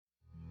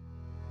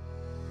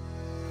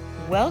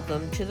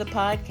Welcome to the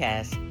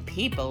podcast,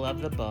 People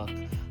of the Book.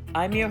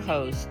 I'm your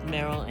host,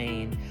 Meryl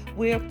Ain.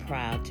 We're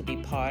proud to be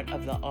part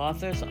of the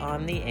Authors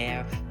on the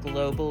Air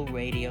Global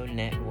Radio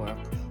Network.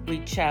 We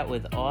chat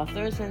with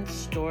authors and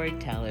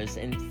storytellers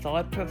in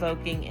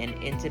thought-provoking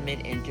and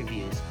intimate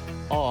interviews,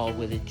 all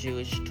with a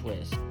Jewish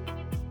twist.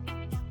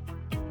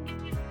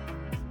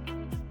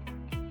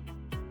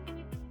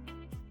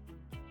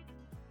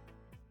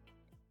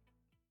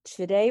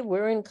 Today,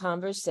 we're in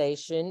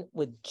conversation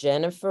with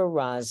Jennifer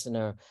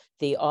Rosner,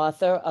 the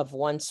author of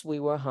Once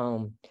We Were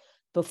Home.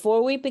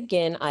 Before we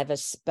begin, I have a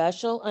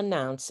special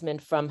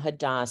announcement from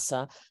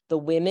Hadassah, the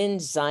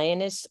Women's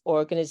Zionist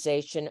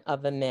Organization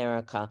of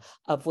America,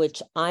 of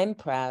which I'm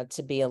proud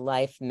to be a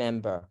life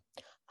member.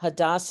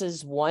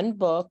 Hadassah's One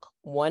Book,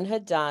 One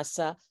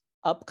Hadassah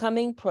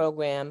upcoming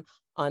program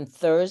on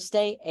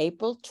Thursday,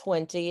 April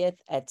 20th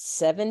at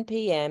 7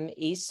 p.m.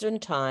 Eastern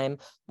Time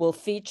will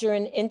feature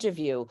an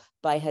interview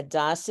by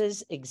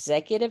Hadassah's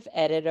executive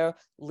editor,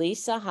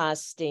 Lisa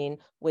Hastein,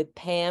 with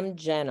Pam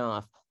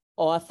Jenoff,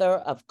 author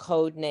of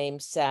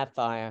Codename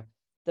Sapphire.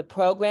 The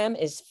program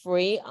is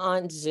free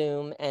on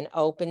Zoom and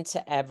open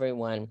to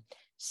everyone.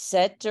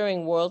 Set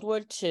during World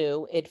War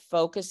II, it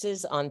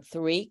focuses on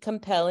three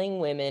compelling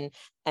women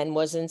and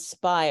was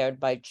inspired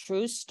by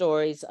true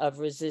stories of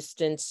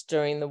resistance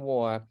during the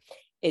war.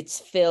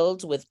 It's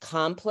filled with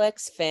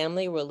complex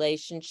family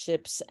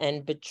relationships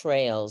and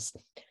betrayals.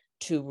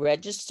 To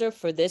register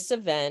for this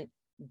event,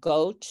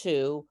 go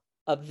to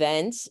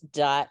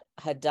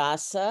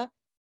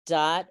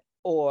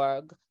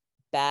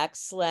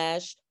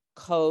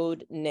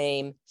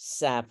events.hadassah.org/codename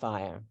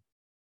Sapphire.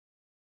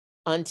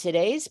 On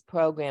today's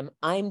program,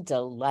 I'm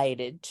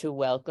delighted to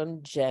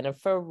welcome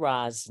Jennifer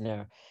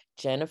Rosner.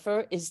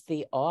 Jennifer is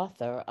the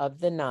author of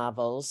the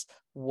novels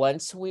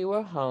Once We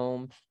Were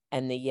Home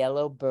and The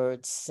Yellow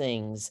Bird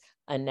Sings,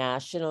 a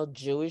National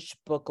Jewish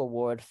Book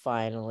Award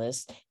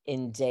finalist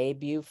in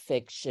debut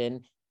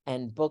fiction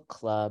and book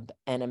club,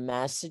 and a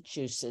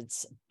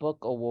Massachusetts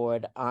Book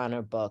Award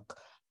honor book.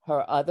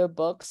 Her other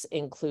books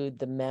include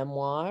the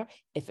memoir,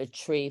 If a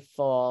Tree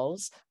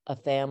Falls, A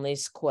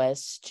Family's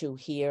Quest to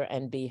Hear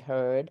and Be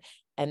Heard,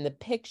 and the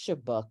picture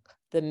book,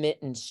 The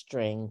Mitten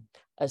String,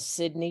 a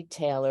Sidney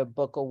Taylor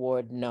Book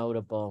Award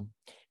notable.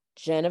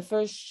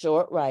 Jennifer's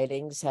short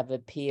writings have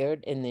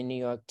appeared in the New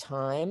York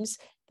Times,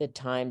 the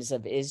Times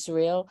of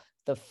Israel,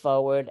 The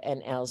Forward,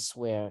 and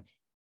elsewhere.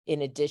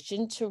 In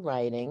addition to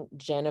writing,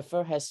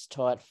 Jennifer has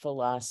taught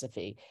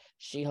philosophy.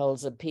 She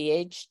holds a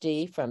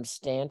PhD from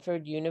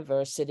Stanford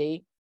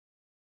University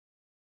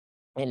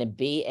and a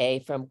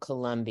BA from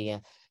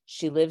Columbia.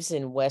 She lives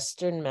in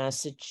Western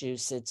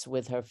Massachusetts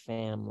with her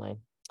family.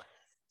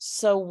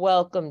 So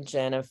welcome,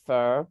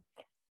 Jennifer.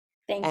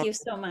 Thank you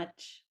so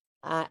much.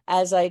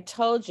 As I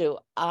told you,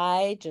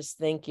 I just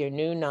think your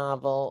new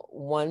novel,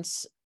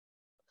 Once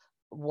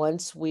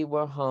We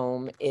Were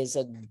Home, is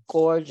a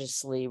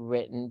gorgeously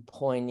written,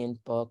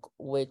 poignant book,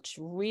 which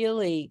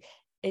really,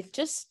 it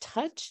just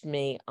touched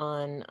me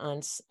on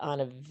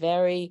a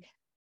very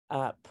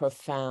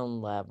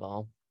profound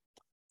level.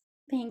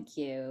 Thank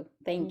you.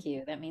 Thank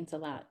you. That means a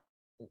lot.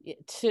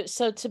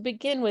 So to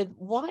begin with,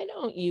 why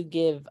don't you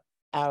give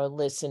our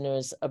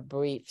listeners a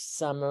brief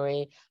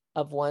summary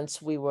of Once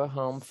We Were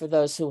Home for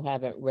those who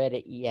haven't read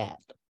it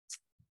yet?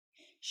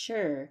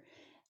 Sure.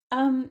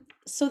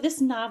 So this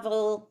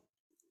novel,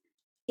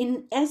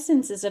 in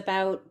essence, is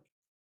about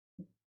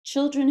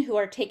children who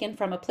are taken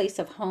from a place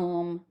of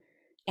home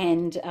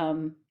and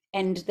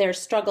their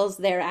struggles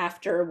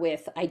thereafter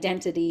with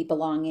identity,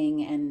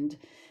 belonging, and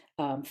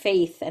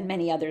faith, and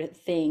many other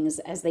things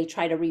as they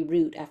try to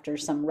reroute after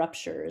some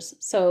ruptures.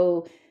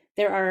 So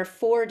there are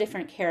four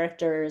different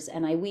characters,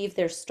 and I weave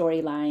their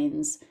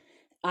storylines.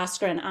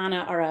 Oscar and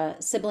Anna are a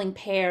sibling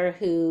pair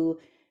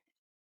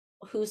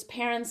whose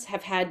parents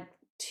have had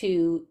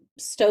to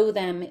stow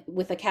them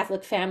with a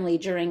Catholic family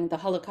during the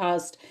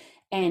Holocaust,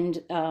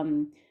 and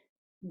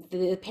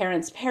the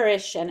parents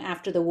perish, and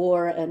after the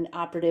war, an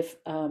operative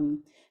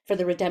for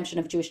the redemption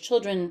of Jewish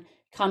children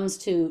comes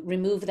to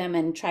remove them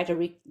and try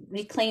to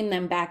reclaim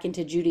them back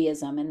into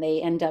Judaism, and they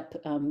end up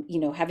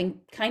having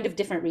kind of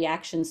different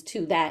reactions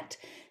to that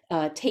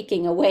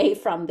taking away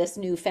from this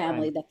new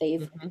family that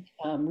they've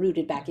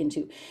rooted back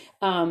into.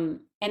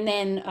 And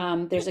then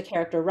there's a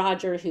character,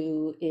 Roger,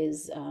 who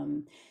is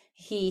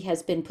he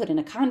has been put in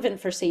a convent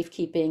for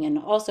safekeeping, and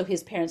also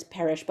his parents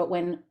perish. But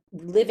when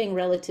living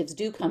relatives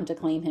do come to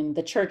claim him,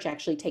 the church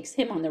actually takes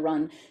him on the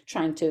run,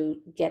 trying to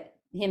get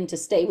him to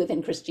stay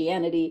within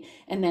Christianity.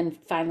 And then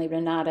finally,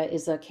 Renata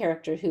is a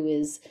character who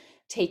is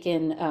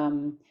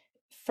taken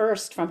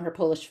first from her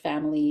Polish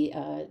family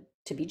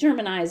to be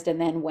Germanized, and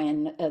then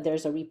when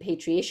there's a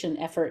repatriation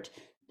effort,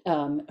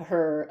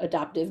 her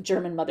adoptive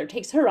German mother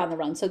takes her on the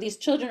run. So these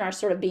children are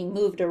sort of being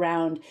moved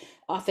around,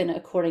 often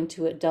according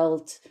to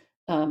adult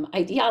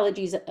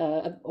ideologies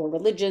or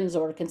religions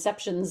or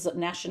conceptions,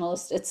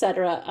 nationalists,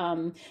 etc.,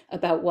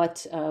 about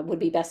what would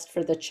be best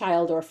for the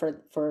child or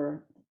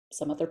for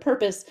some other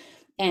purpose.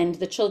 And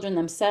the children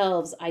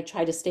themselves, I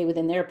try to stay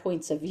within their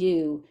points of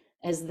view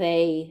as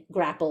they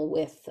grapple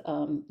with,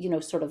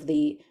 sort of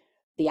the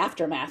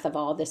aftermath of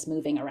all this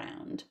moving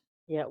around.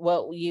 Yeah,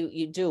 well,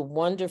 you do a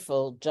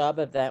wonderful job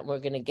of that. We're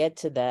going to get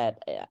to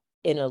that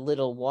in a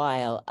little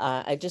while.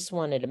 I just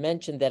wanted to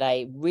mention that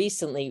I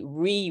recently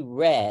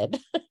reread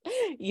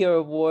your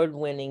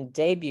award-winning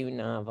debut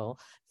novel,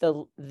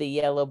 The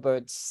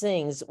Yellowbird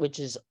Sings, which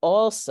is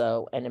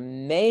also an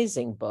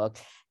amazing book.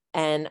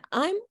 And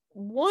I'm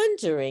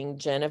wondering,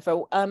 Jennifer,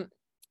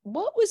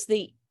 what was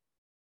the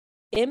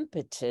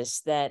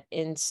impetus that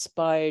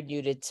inspired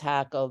you to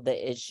tackle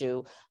the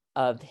issue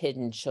of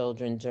hidden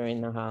children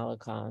during the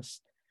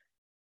Holocaust?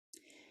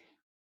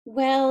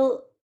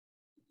 Well,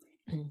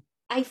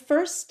 I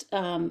first,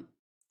 yeah,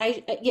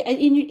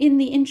 in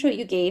the intro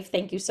you gave,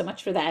 thank you so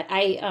much for that.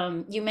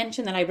 You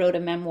mentioned that I wrote a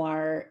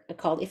memoir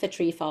called If a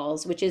Tree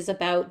Falls, which is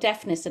about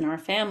deafness in our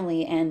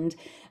family, and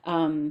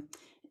um,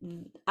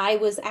 I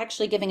was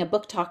actually giving a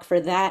book talk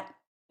for that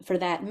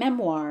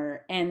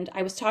memoir, and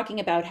I was talking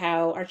about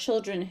how our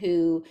children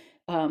who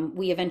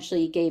we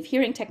eventually gave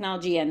hearing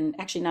technology, and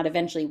actually not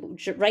eventually,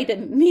 right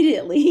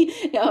immediately,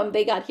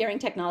 they got hearing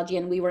technology,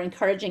 and we were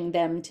encouraging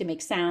them to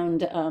make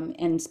sound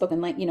and spoken,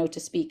 to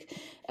speak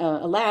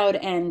aloud.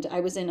 And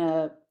I was at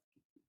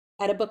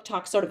a book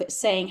talk, sort of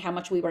saying how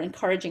much we were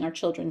encouraging our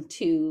children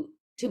to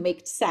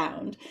make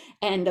sound.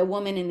 And a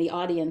woman in the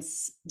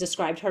audience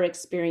described her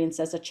experience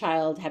as a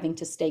child having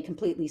to stay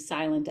completely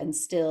silent and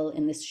still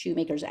in this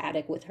shoemaker's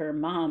attic with her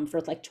mom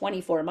for like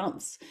 24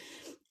 months.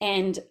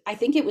 And I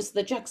think it was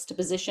the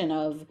juxtaposition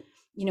of,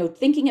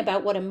 thinking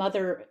about what a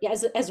mother,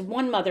 as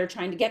one mother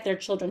trying to get their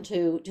children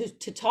to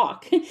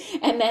talk,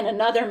 and then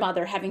another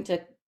mother having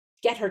to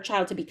get her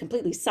child to be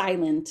completely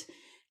silent,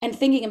 and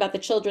thinking about the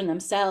children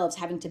themselves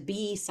having to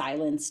be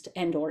silenced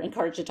and or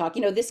encouraged to talk.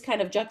 This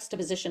kind of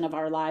juxtaposition of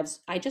our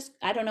lives. I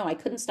don't know, I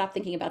couldn't stop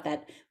thinking about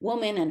that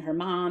woman and her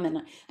mom, and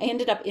I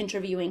ended up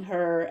interviewing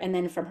her, and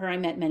then from her I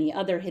met many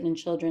other hidden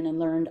children and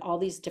learned all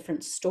these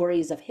different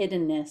stories of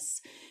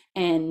hiddenness.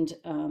 And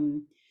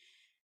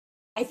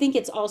I think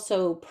it's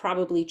also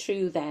probably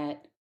true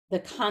that the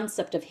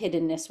concept of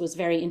hiddenness was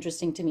very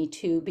interesting to me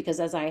too, because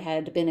as I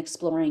had been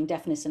exploring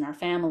deafness in our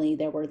family,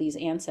 there were these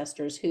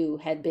ancestors who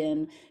had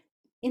been,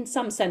 in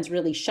some sense,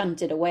 really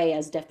shunted away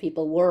as deaf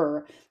people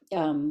were,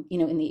 in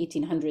the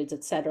 1800s,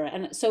 et cetera.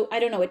 And so I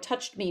don't know, it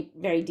touched me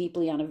very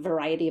deeply on a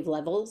variety of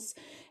levels.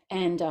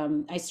 And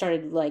I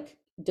started like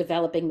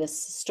developing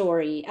this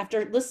story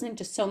after listening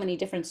to so many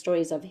different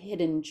stories of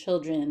hidden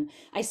children.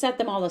 I set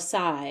them all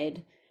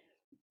aside,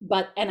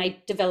 and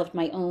I developed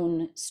my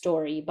own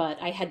story, but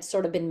I had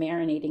sort of been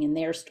marinating in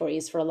their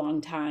stories for a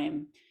long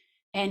time,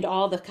 and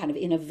all the kind of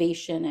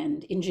innovation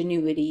and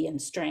ingenuity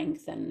and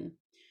strength and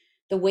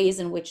the ways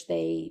in which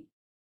they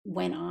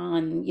went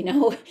on,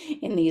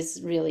 in these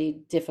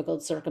really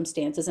difficult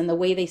circumstances, and the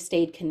way they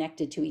stayed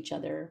connected to each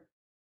other.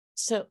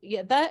 So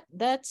yeah,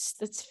 that's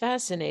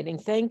fascinating.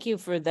 Thank you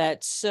for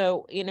that.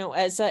 So,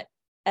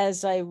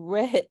 as I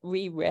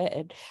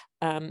reread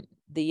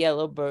The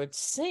Yellowbird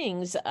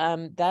Sings,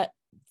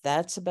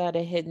 that's about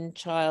a hidden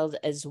child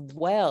as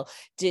well.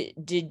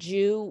 Did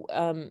you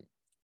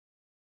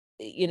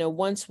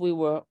once we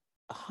were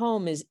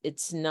home,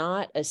 it's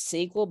not a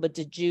sequel, but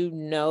did you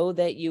know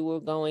that you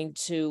were going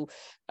to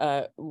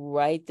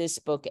write this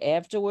book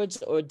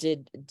afterwards, or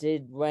did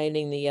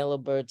writing The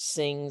Yellowbird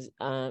Sings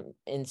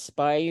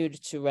inspire you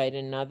to write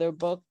another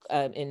book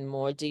in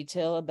more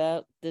detail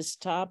about this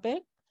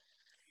topic?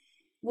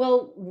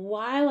 Well,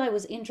 while I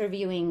was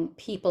interviewing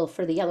people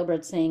for the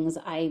Yellowbird Sings,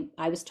 I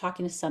was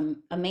talking to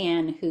a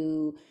man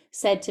who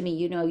said to me,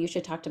 you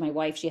should talk to my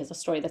wife. She has a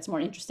story that's more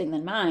interesting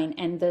than mine.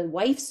 And the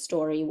wife's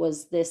story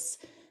was this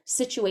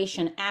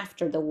situation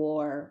after the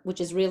war, which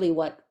is really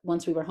what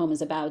Once We Were Home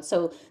is about.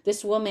 So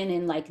this woman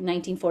in like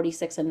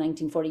 1946 and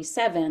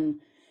 1947,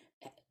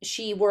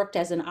 she worked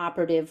as an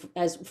operative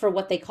as for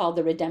what they called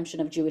the redemption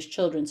of Jewish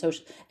children. So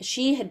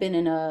she had been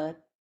in a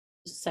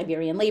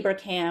Siberian labor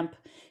camp.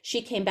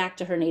 She came back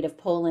to her native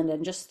Poland,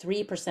 and just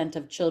 3%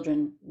 of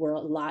children were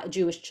alive,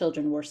 Jewish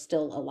children were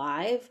still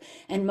alive.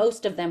 And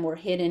most of them were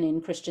hidden in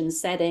Christian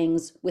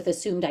settings with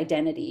assumed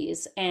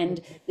identities.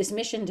 And this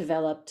mission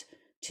developed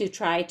to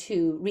try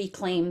to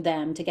reclaim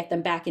them, to get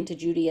them back into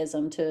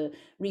Judaism, to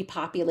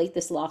repopulate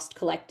this lost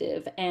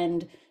collective.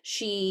 And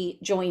she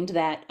joined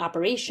that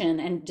operation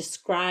and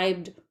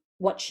described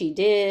what she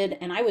did.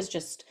 And I was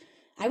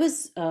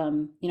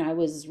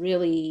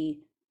really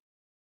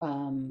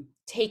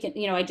taken,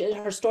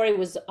 her story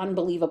was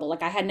unbelievable.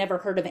 Like I had never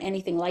heard of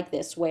anything like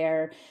this,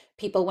 where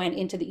people went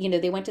into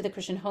they went to the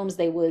Christian homes,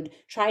 they would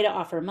try to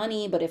offer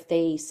money, but if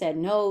they said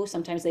no,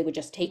 sometimes they would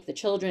just take the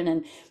children,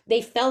 and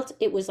they felt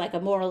it was like a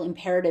moral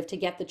imperative to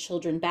get the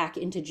children back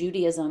into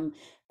Judaism,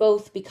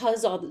 both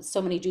because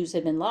so many Jews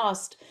had been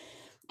lost,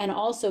 and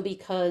also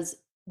because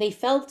they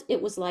felt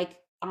it was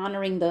like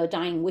honoring the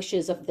dying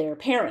wishes of their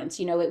parents.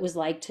 It was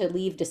like to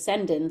leave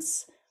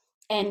descendants,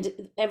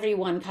 And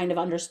everyone kind of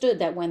understood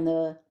that when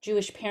the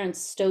Jewish parents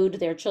stowed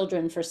their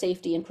children for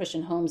safety in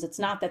Christian homes, it's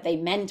not that they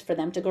meant for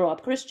them to grow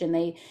up Christian.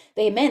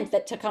 They meant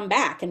that to come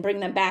back and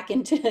bring them back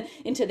into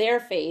into their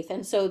faith.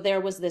 And so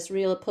there was this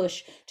real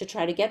push to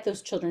try to get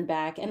those children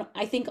back. And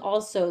I think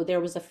also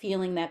there was a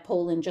feeling that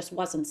Poland just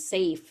wasn't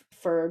safe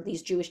for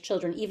these Jewish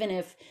children, even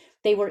if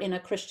they were in a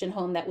Christian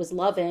home that was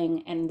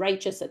loving and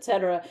righteous,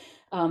 etc.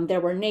 There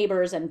were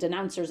neighbors and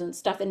denouncers and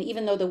stuff. And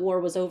even though the war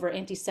was over,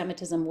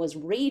 anti-Semitism was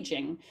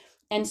raging.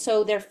 And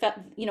so there felt,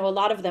 a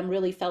lot of them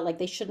really felt like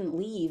they shouldn't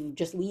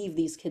just leave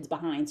these kids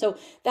behind. So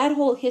that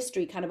whole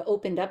history kind of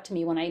opened up to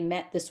me when I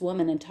met this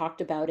woman and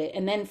talked about it.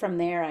 And then from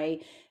there,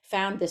 I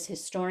found this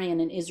historian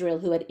in Israel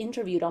who had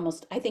interviewed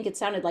almost, I think it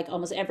sounded like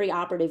almost every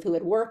operative who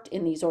had worked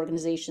in these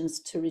organizations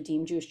to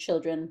redeem Jewish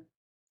children,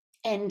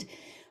 and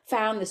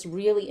found this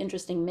really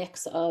interesting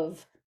mix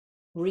of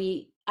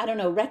I don't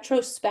know,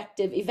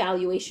 retrospective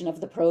evaluation of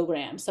the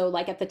program. So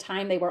like at the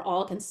time they were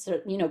all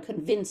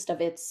convinced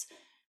of its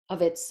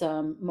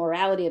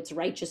morality, its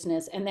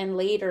righteousness. And then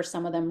later,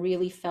 some of them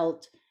really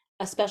felt,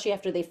 especially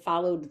after they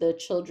followed the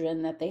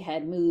children that they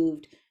had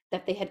moved,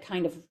 that they had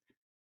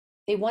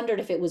they wondered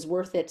if it was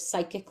worth it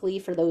psychically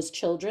for those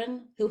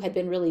children who had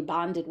been really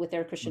bonded with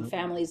their Christian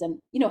families and,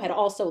 had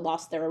also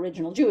lost their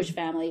original Jewish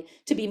family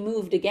to be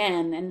moved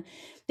again. And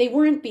they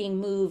weren't being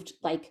moved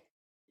like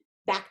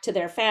back to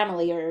their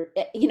family, or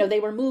they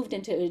were moved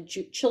into a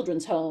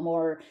children's home,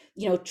 or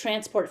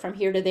transport from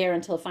here to there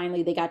until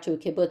finally they got to a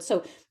kibbutz.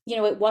 So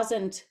it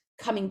wasn't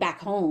coming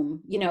back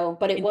home,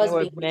 but it And there was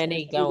were being returned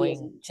many to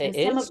going Judaism, and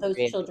to some of those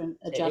Israel, children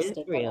to adjusted,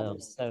 but Israel.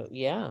 others, So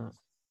yeah,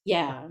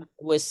 yeah. it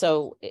was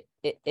so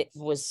it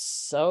was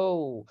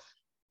so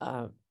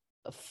uh,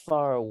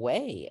 far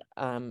away.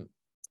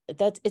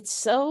 That it's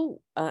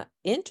so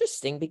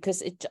interesting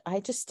because I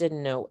just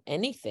didn't know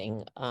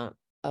anything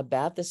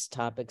about this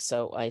topic.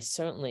 So I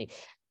certainly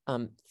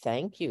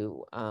thank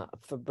you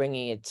for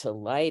bringing it to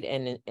light,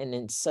 and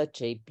in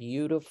such a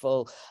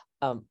beautiful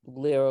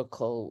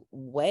lyrical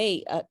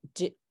way.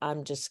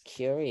 I'm just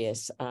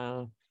curious.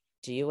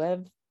 Do you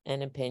have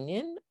an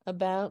opinion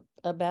about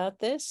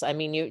this? I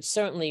mean, you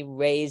certainly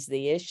raise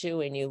the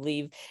issue, and you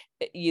leave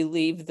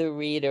the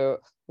reader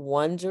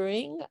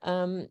wondering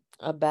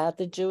about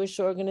the Jewish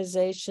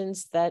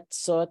organizations that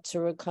sought to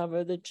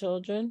recover the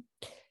children.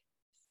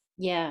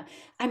 Yeah.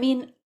 I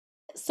mean,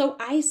 so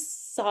I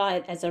saw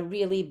it as a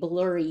really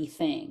blurry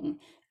thing,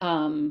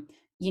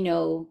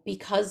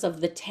 because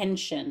of the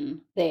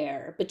tension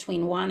there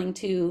between wanting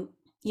to,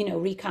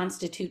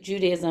 reconstitute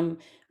Judaism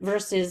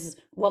versus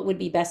what would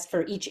be best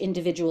for each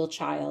individual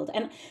child.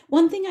 And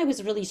one thing I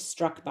was really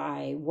struck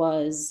by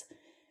was,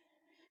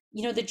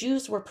 the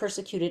Jews were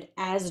persecuted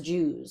as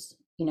Jews.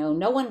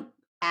 No one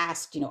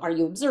asked, are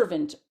you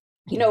observant?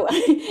 There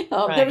was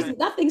Right.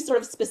 nothing sort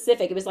of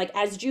specific. It was like,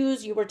 as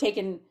Jews, you were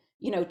taken,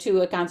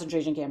 to a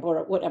concentration camp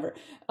or whatever.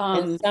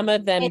 And Um, some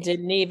of them and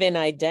didn't even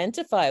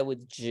identify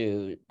with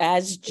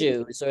as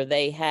Jews, or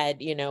they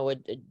had,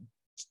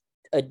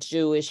 a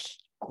Jewish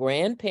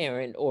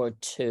grandparent or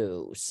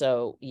two.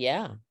 So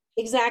yeah.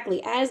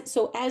 Exactly.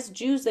 As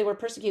Jews, they were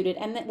persecuted,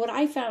 and what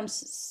I found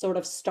sort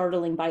of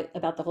startling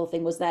about the whole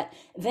thing was that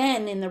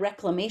then in the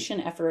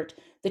reclamation effort,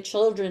 the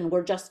children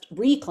were just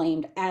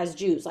reclaimed as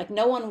Jews. Like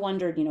no one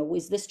wondered,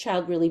 is this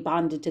child really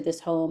bonded to this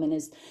home,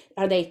 and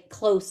are they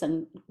close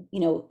and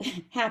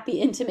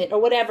happy, intimate,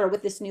 or whatever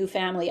with this new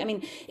family? I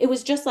mean, it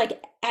was just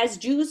like as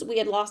Jews, we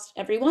had lost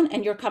everyone,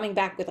 and you're coming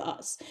back with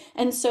us,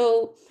 and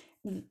so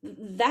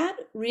that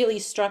really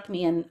struck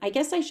me. And I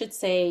guess I should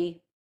say,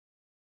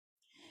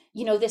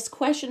 this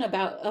question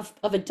of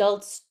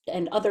adults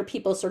and other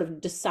people sort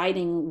of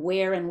deciding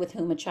where and with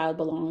whom a child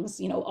belongs,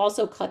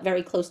 also cut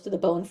very close to the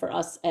bone for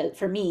us,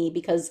 for me,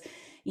 because,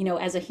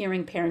 as a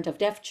hearing parent of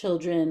deaf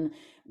children,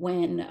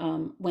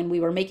 when we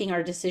were making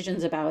our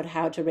decisions about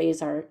how to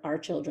raise our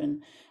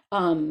children,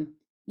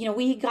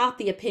 we got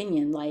the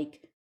opinion like,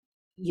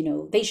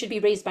 they should be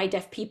raised by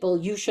deaf people.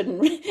 You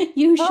shouldn't,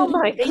 you Oh shouldn't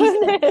my raise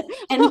them. goodness.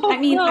 And I Oh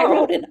mean, I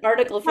wrote no. an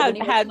article for the New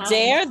York How Times.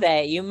 dare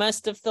they? You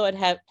must have thought,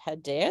 how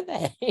dare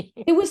they?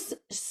 It was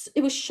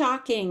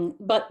shocking,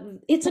 but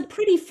it's a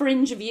pretty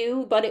fringe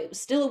view, but it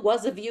still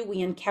was a view we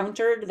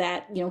encountered,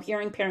 that,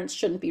 hearing parents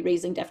shouldn't be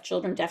raising deaf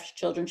children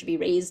should be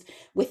raised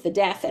with the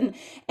deaf. And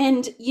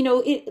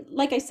it,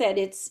 like I said,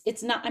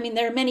 it's not, I mean,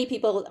 there are many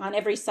people on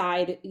every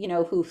side,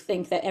 who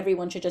think that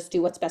everyone should just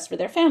do what's best for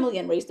their family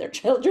and raise their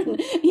children,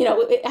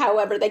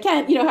 however they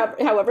can,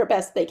 however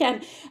best they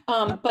can.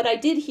 But I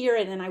did hear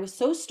it, and I was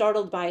so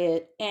startled by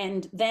it.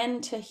 And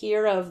then to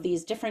hear of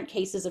these different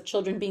cases of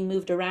children being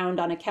moved around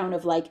on account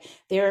of like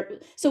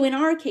so in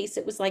our case,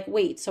 it was like,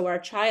 wait, so our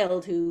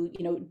child who,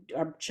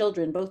 our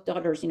children, both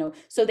daughters,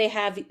 so they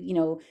have,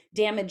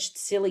 damaged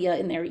cilia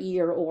in their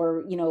ear,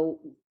 or,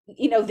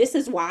 this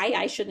is why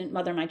I shouldn't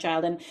mother my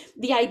child. And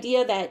the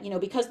idea that,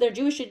 because they're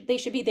Jewish, they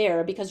should be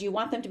there. Because you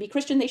want them to be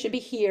Christian, they should be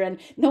here. And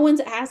no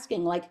one's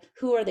asking, like,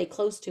 who are they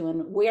close to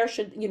and where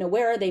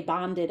are they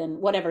bonded and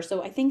whatever.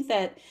 So I think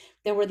that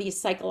there were these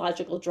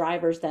psychological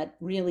drivers that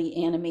really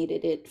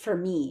animated it for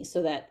me,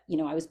 so that,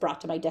 I was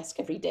brought to my desk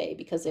every day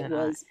because it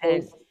Yeah, was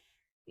and both,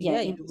 yeah,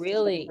 yeah,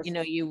 interesting but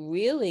personal. you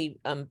really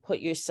put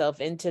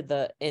yourself into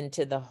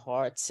the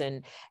hearts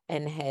and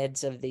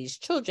heads of these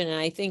children. And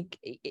I think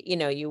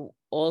you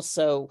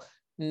also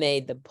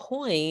made the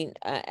point,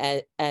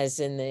 as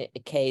in the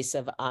case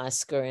of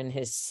Oscar and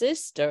his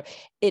sister,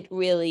 it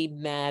really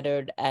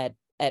mattered at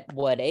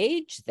what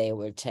age they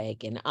were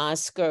taken.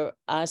 Oscar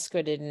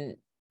didn't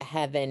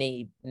have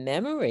any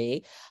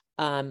memory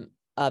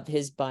of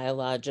his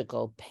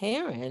biological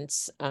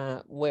parents,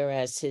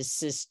 whereas his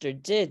sister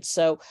did.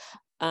 So,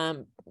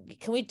 um,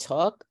 can we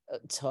talk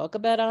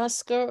about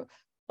Oscar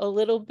a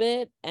little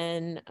bit,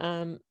 and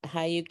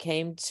how you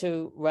came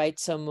to write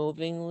so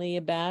movingly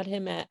about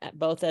him,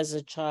 both as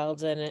a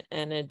child and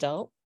an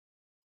adult?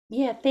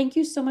 Yeah, thank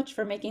you so much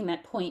for making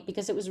that point,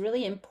 because it was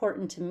really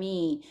important to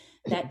me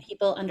that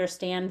people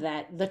understand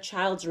that the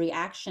child's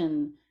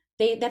reaction,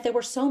 that there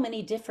were so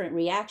many different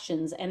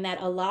reactions, and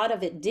that a lot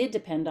of it did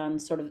depend on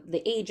sort of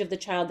the age of the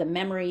child, the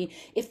memory,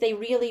 if they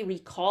really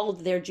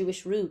recalled their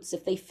Jewish roots,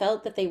 if they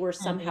felt that they were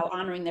somehow Mhm.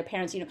 honoring their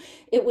parents.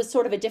 It was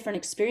sort of a different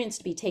experience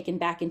to be taken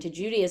back into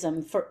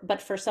Judaism,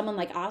 but for someone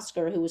like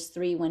Oscar, who was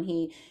 3 when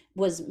he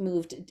was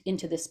moved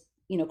into this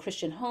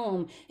Christian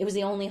home. It was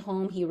the only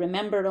home he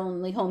remembered,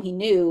 only home he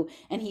knew,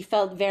 and he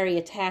felt very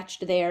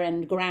attached there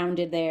and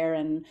grounded there.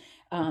 And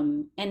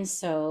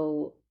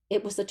so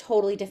it was a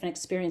totally different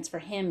experience for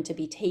him to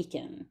be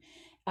taken.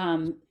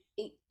 Um,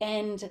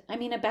 and I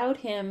mean, about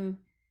him,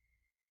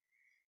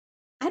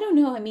 I don't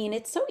know. I mean,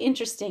 it's so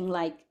interesting.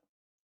 Like,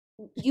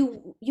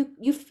 you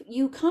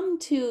come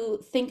to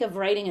think of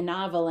writing a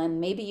novel,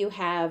 and maybe you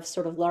have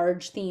sort of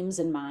large themes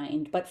in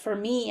mind. But for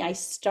me, I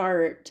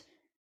start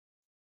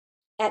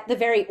at the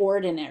very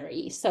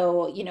ordinary.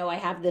 So, I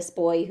have this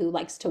boy who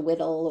likes to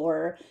whittle,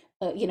 or,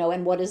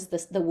 and what does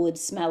the wood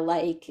smell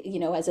like,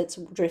 as it's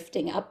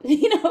drifting up, and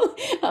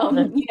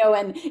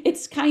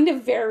it's kind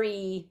of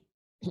very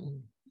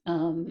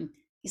um,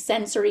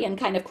 sensory and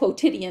kind of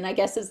quotidian, I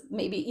guess, is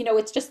maybe,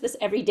 it's just this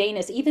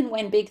everydayness, even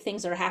when big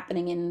things are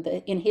happening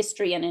in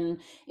history and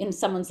in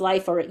someone's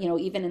life, or,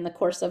 even in the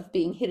course of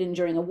being hidden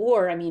during a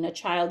war. I mean, a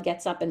child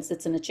gets up and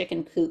sits in a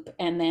chicken coop,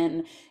 and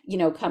then,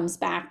 comes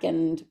back,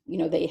 and,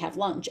 they have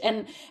lunch.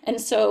 And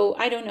so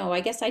I don't know,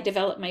 I guess I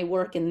developed my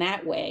work in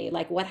that way,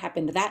 like what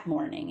happened that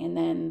morning, and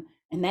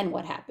then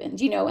what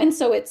happened, and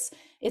so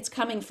it's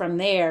coming from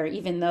there,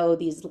 even though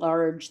these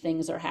large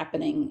things are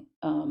happening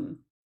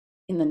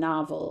in the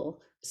novel,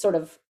 sort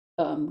of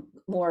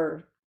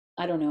more,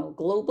 I don't know,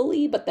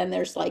 globally, but then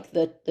there's like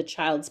the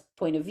child's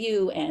point of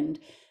view, and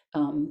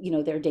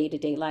their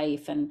day-to-day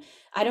life. And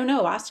I don't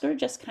know, Oscar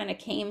just kind of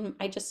came,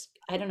 I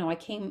don't know,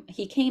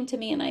 he came to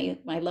me, and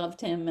I loved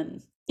him.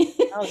 And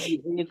Oh,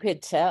 you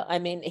could tell. I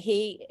mean,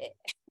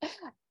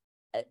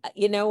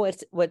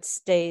 what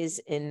stays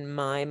in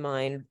my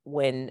mind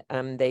when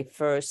they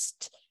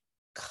first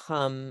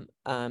come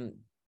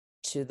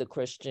to the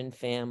Christian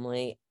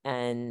family,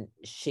 and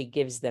she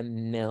gives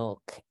them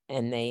milk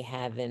and they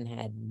haven't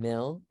had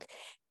milk,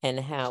 and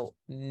how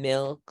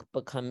milk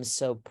becomes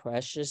so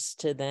precious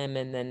to them,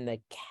 and then the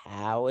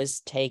cow is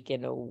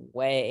taken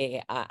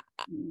away.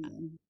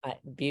 Mm,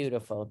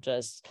 Beautiful.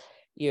 Just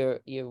your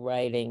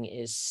writing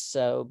is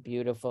so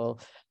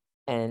beautiful,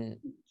 and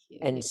thank you.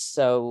 and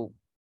so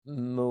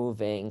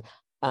moving.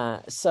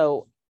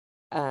 So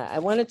I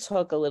want to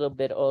talk a little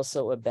bit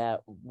also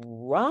about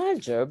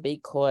Roger,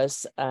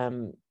 because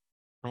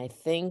I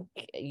think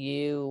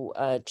you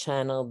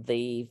channeled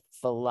the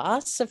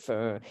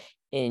philosopher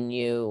in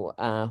you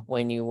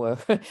when you were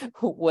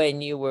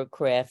when you were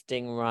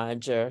crafting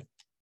Roger,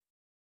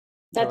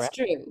 That's correct?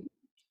 true.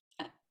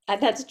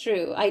 That's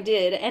true. I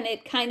did. And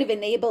it kind of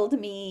enabled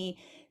me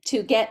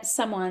to get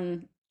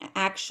someone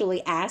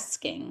actually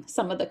asking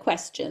some of the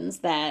questions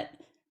that,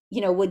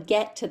 would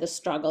get to the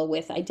struggle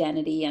with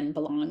identity and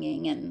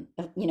belonging, and,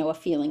 a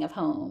feeling of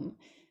home.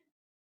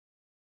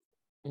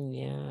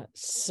 Yeah.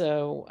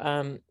 So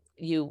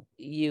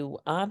you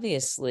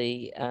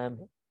obviously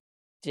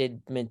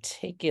did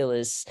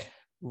meticulous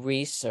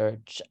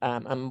research.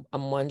 I'm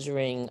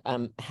wondering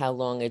how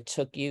long it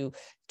took you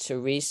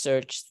to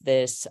research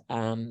this,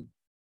 and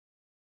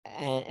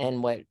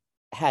what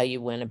how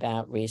you went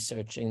about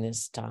researching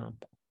this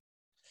topic.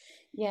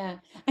 Yeah.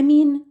 I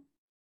mean,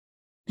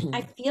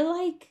 I feel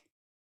like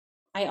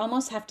I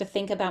almost have to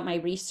think about my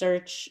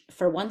research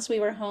for Once We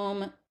Were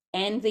Home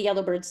and The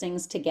Yellow Bird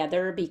Sings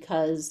together,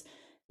 because,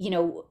 you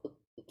know,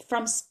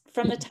 from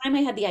the time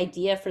I had the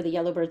idea for The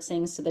Yellowbird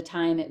Sings to the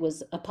time it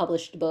was a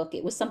published book,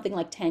 it was something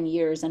like 10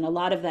 years. And a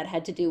lot of that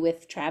had to do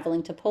with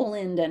traveling to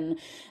Poland and,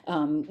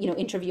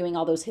 interviewing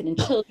all those hidden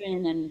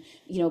children and,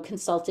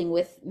 consulting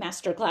with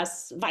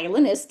masterclass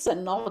violinists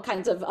and all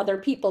kinds of other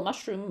people,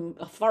 mushroom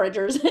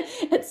foragers,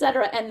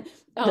 etc. And,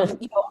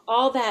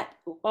 all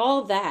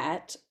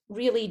that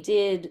really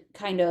did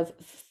kind of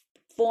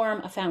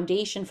form a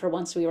foundation for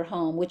Once We Were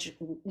Home, which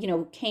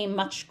came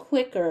much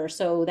quicker.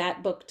 So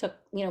that book took,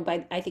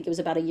 by I think it was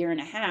about a year and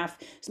a half.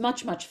 It's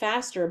much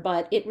faster,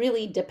 but it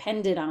really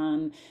depended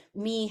on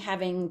me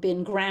having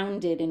been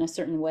grounded in a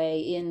certain way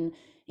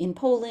in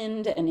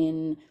Poland and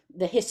in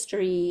the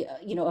history,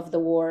 of the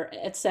war,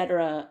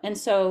 etc. And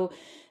so,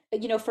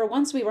 for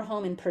Once We Were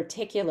Home in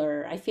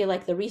particular, I feel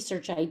like the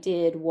research I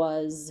did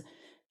was,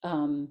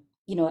 um,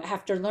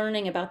 after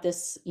learning about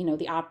this,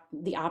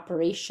 the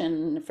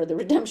operation for the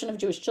redemption of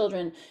Jewish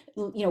children,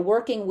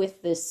 working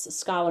with this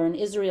scholar in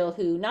Israel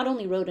who not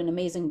only wrote an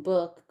amazing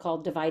book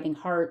called Dividing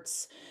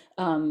Hearts,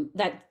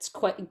 that's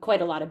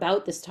quite a lot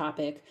about this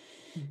topic.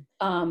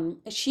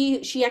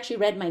 She actually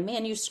read my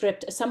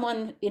manuscript.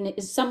 Someone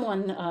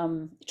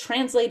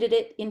translated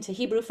it into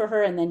Hebrew for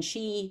her, and then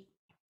she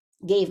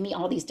gave me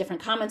all these different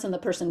comments, and the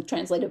person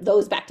translated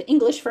those back to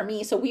English for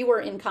me. So we were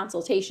in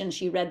consultation.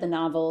 She read the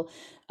novel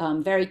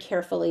very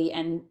carefully,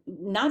 and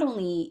not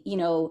only,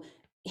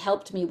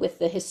 helped me with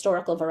the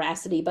historical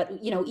veracity, but,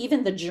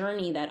 even the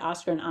journey that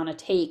Oscar and Anna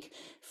take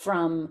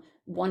from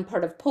one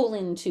part of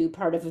Poland to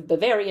part of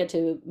Bavaria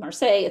to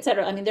Marseille,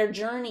 etc. I mean, their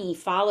journey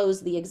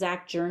follows the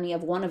exact journey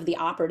of one of the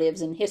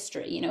operatives in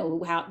history,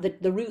 how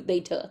the route they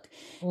took.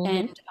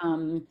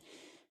 Mhm.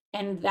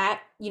 And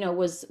that,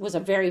 was a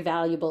very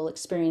valuable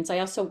experience. I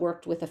also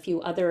worked with a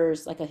few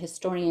others, like a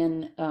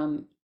historian,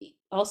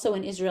 also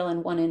in Israel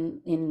and one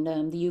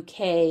in the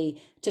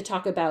UK, to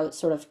talk about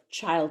sort of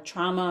child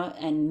trauma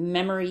and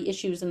memory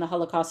issues in the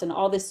Holocaust and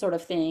all this sort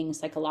of thing,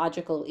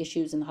 psychological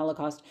issues in the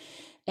Holocaust.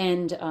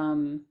 And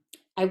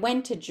I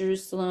went to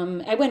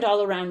Jerusalem. I went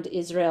all around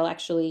Israel,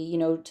 actually,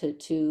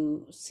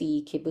 to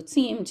see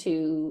kibbutzim,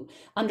 to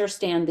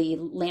understand the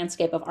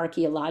landscape of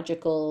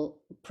archaeological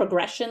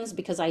progressions,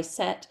 because I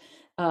set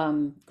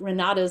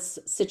Renata's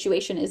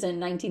situation is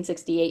in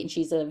 1968, and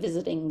she's a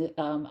visiting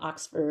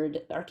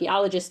Oxford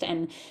archaeologist.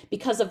 And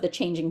because of the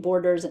changing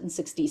borders in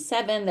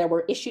 67, there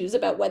were issues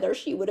about whether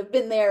she would have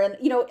been there. And,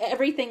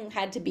 everything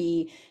had to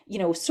be,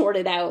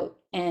 sorted out.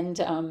 And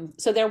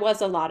so there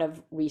was a lot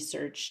of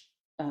research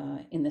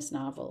in this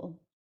novel.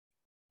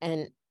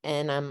 And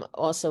I'm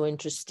also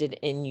interested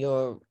in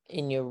your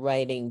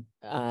writing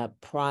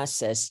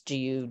process. Do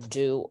you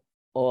do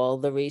all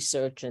the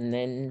research and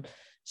then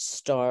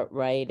start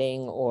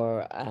writing,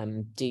 or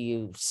do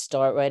you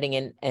start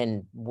writing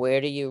and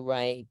where do you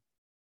write?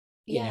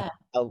 You know,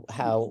 Yeah,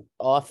 how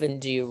often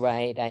do you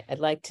write? I'd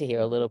like to hear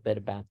a little bit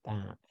about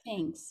that.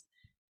 thanks.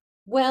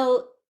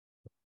 Well,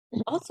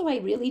 also, I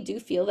really do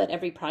feel that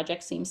every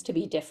project seems to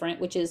be different,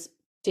 which is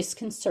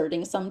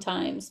disconcerting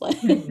sometimes. Like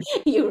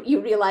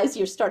you realize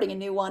you're starting a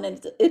new one and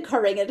it's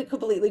occurring in a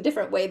completely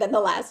different way than the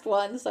last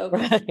one. So,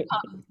 Right.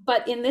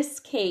 but in this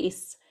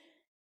case,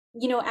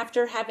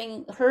 after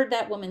having heard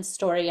that woman's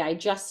story, I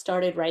just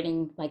started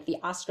writing like the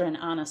Oscar and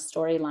Anna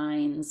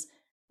storylines,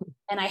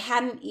 and I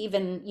hadn't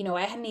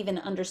even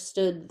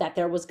understood that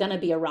there was going to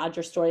be a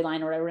Roger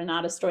storyline or a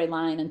Renata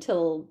storyline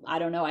until, I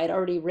don't know, I had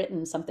already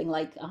written something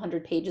like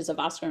 100 pages of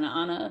Oscar and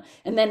Anna,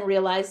 and then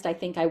realized I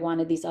think I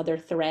wanted these other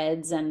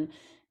threads and,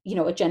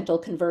 a gentle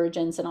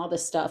convergence and all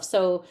this stuff.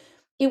 So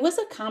it was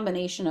a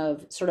combination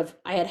of sort of,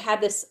 I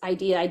had this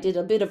idea, I did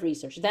a bit of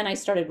research, then I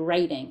started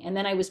writing, and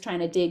then I was trying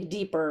to dig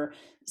deeper.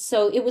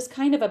 So it was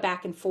kind of a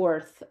back and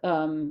forth.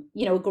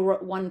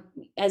 One,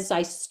 as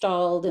I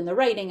stalled in the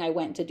writing, I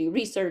went to do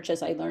research.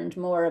 As I learned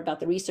more about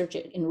the research,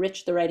 it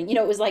enriched the writing.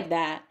 It was like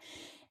that.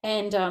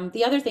 And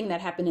the other thing that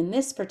happened in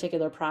this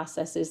particular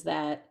process is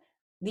that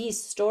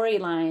these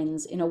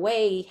storylines, in a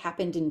way,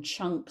 happened in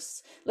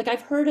chunks. Like,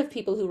 I've heard of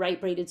people who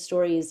write braided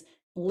stories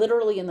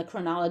literally in the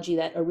chronology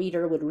that a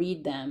reader would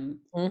read them,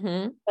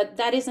 Mm-hmm. but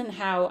that isn't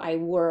how I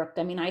worked.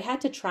 I mean, I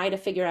had to try to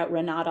figure out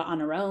Renata on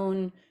her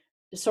own,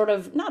 sort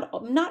of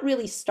not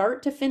really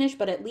start to finish,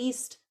 but at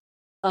least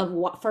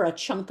for a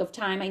chunk of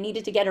time. I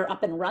needed to get her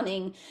up and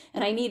running,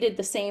 and I needed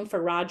the same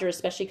for Roger,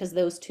 especially because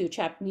those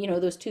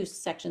two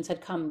sections had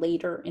come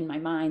later in my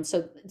mind.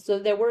 So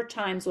there were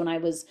times when I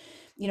was,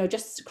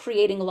 just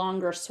creating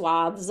longer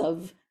swaths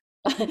of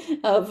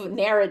of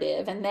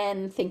narrative, and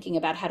then thinking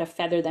about how to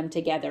feather them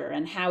together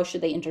and how should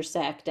they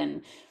intersect.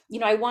 And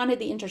I wanted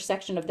the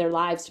intersection of their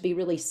lives to be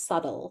really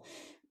subtle,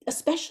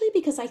 especially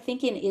because I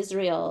think in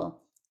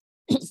Israel,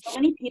 so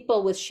many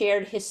people with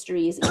shared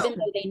histories, even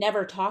though they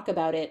never talk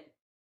about it,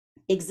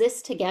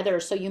 exist together.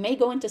 So you may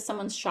go into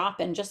someone's shop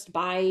and just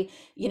buy,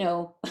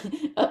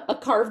 a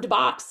carved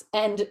box,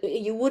 and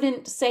you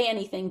wouldn't say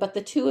anything, but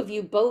the two of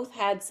you both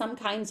had some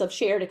kinds of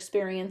shared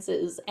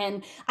experiences.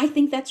 And I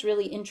think that's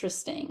really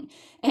interesting.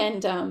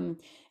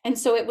 And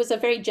so it was a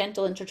very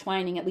gentle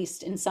intertwining, at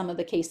least in some of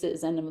the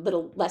cases, and a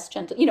little less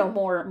gentle,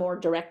 more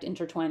direct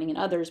intertwining in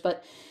others.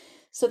 But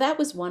so that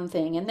was one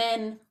thing. And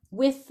then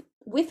with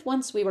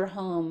Once We Were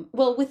Home,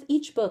 well, with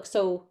each book,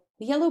 so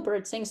the Yellow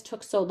Bird Sings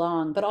took so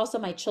long, but also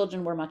my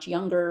children were much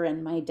younger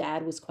and my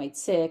dad was quite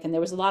sick and there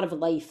was a lot of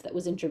life that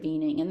was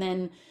intervening. And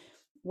then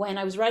when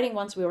I was writing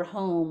Once We Were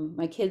Home,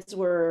 my kids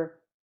were,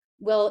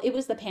 well, it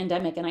was the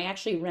pandemic, and I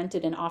actually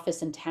rented an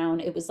office in town.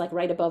 It was like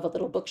right above a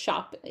little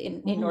bookshop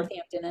in Mhm.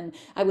 Northampton. And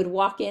I would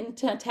walk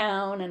into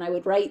town and I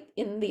would write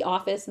in the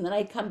office, and then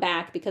I'd come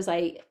back because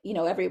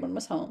everyone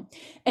was home.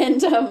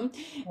 And and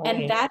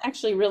Right. that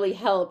actually really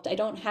helped. I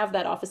don't have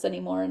that office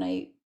anymore, and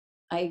I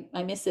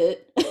miss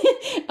it.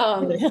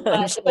 I'm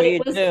But sure you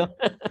do.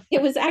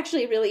 it was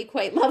actually really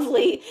quite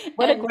lovely.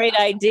 What a And great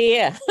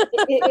idea.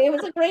 it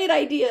was a great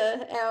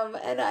idea.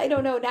 And I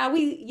don't know, now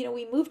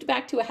we moved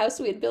back to a house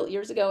we had built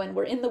years ago, and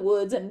we're in the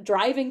woods, and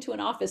driving to an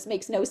office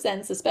makes no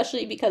sense,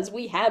 especially because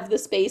we have the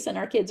space and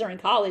our kids are in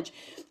college.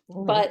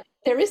 Mhm. But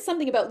there is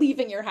something about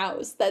leaving your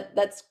house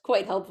that's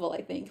quite helpful,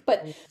 I think.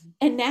 But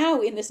and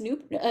now in this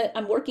new,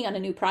 I'm working on a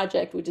new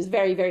project, which is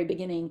very, very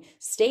beginning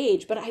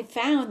stage. But I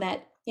found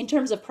that in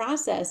terms of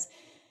process,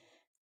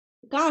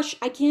 gosh,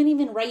 I can't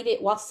even write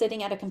it while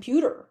sitting at a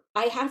computer.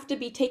 I have to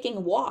be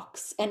taking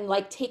walks and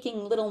like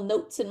taking little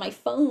notes in my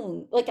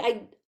phone.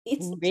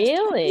 It's just a Really?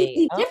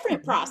 completely Oh,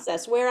 different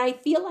process where I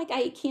feel like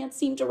I can't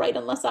seem to write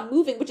unless I'm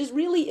moving, which is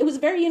really, it was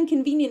very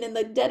inconvenient in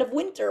the dead of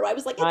winter. I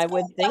was like, it's I cold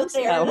would think out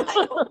there and so.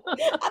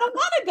 I don't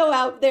want to go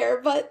out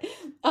there. But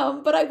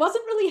I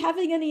wasn't really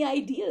having any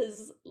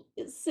ideas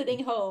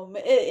sitting home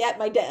at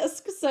my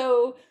desk.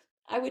 So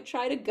I would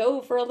try to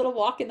go for a little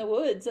walk in the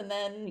woods, and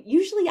then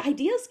usually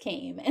ideas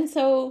came. And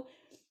so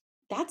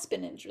that's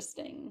been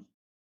interesting.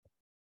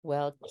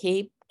 Well,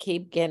 keep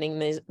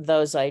getting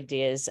those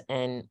ideas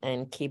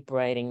and keep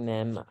writing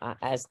them.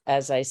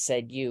 As I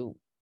said, you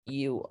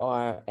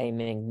are a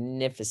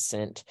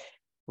magnificent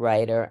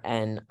writer,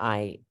 and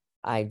I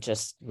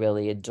just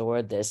really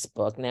adore this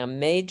book. Now,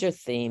 major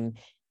theme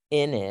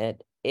in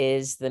it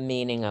is the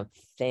meaning of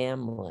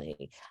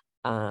family.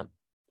 Um,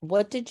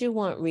 what did you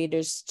want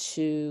readers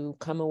to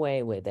come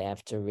away with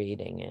after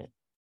reading it?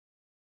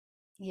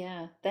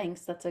 Yeah,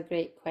 thanks. That's a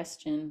great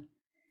question.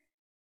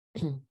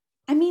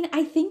 I mean,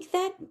 I think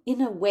that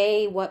in a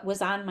way, what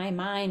was on my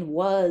mind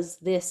was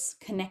this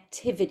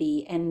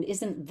connectivity, and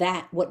isn't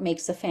that what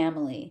makes a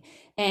family?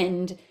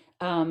 And,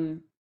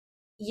 um,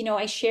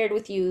 I shared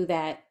with you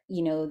that,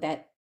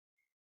 that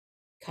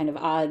kind of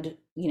odd,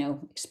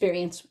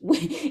 experience,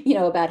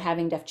 about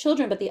having deaf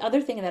children. But the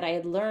other thing that I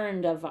had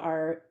learned of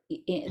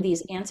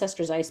these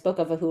ancestors I spoke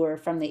of who were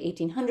from the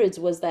 1800s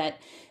was that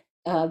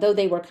though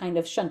they were kind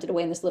of shunted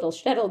away in this little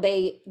shtetl,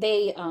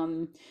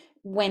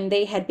 when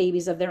they had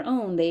babies of their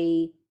own,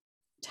 they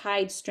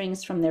tied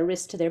strings from their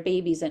wrist to their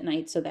babies at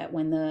night so that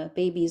when the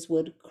babies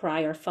would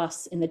cry or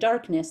fuss in the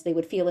darkness, they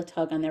would feel a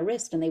tug on their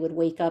wrist and they would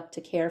wake up to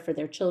care for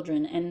their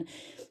children. And,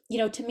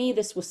 to me,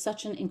 this was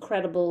such an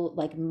incredible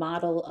like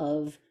model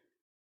of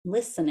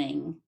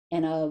listening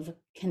and of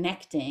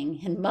connecting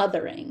and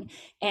mothering.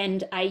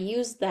 And I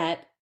used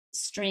that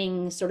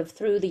string sort of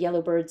through the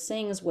Yellow Bird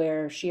Sings,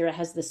 where Shira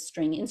has this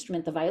string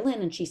instrument, the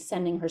violin, and she's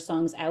sending her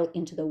songs out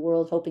into the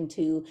world, hoping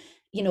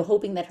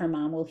that her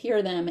mom will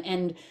hear them.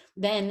 And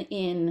then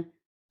in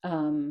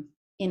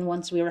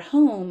Once We Were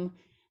Home,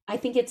 I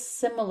think it's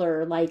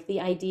similar, like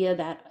the idea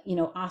that,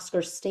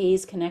 Oscar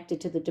stays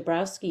connected to the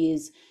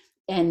Dabrowskis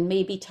and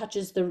maybe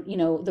touches the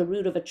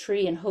root of a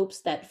tree and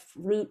hopes that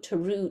root to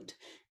root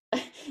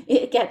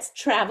it gets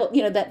travel,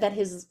 that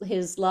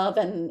his love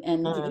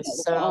and all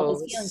his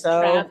feelings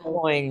So travel.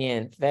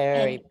 poignant, And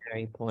very,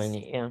 very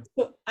poignant. Yeah.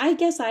 so I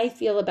guess I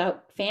feel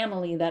about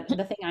family that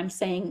the thing I'm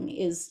saying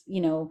is,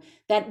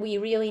 that we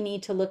really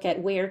need to look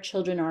at where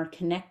children are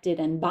connected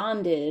and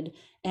bonded.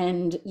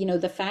 And,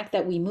 the fact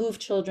that we move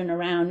children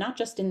around, not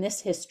just in this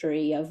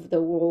history of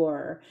the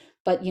war,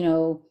 but,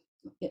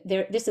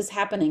 this is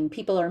happening.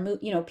 People are,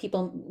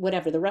 people,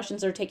 whatever, the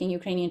Russians are taking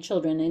Ukrainian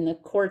children. In the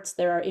courts,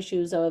 there are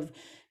issues of,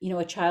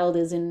 a child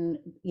is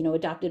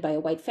adopted by a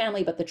white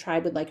family, but the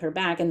tribe would like her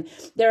back. And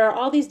there are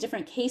all these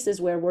different cases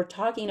where we're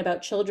talking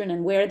about children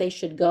and where they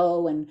should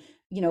go, and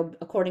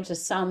according to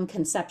some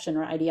conception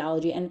or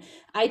ideology. And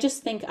I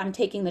just think I'm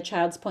taking the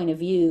child's point of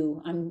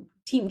view. I'm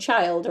team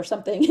child or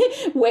something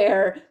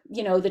where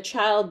the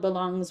child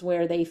belongs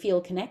where they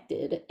feel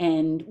connected,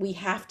 and we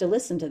have to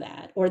listen to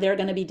that or they're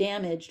going to be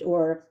damaged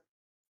or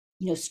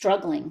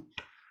struggling.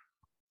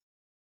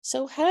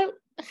 So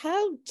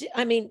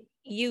I mean,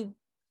 you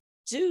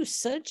do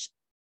such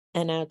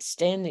an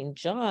outstanding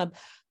job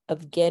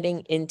of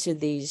getting into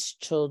these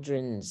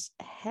children's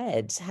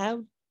heads.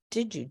 How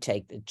did you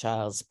take the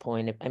child's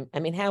point of, I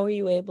mean, how are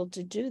you able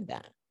to do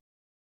that?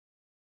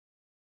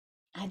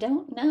 I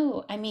don't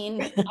know. I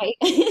mean, I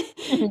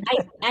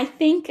I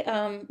think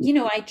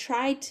I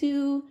try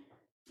to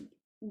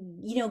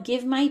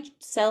give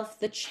myself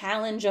the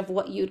challenge of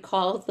what you'd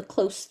call the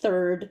close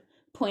third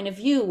point of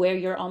view, where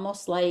you're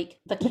almost like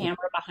the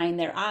camera behind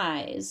their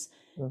eyes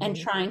and Mhm,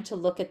 trying to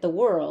look at the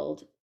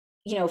world,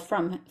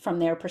 from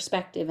their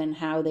perspective and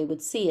how they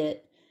would see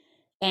it.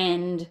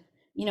 And,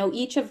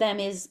 each of them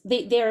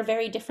they're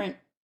very different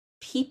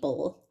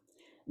people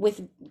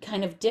with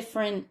kind of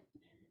different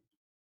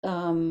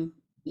um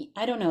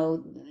I don't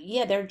know.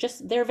 Yeah,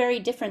 they're very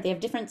different. They have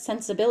different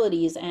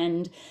sensibilities,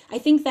 and I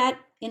think that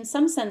in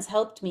some sense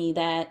helped me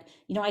that,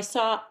 I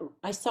saw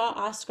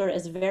Oscar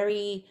as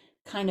very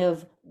kind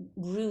of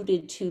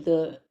rooted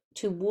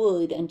to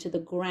wood and to the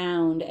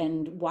ground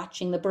and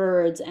watching the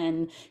birds,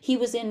 and he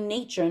was in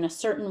nature in a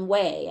certain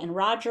way, and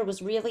Roger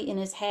was really in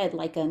his head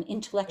like an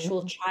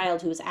intellectual mhm,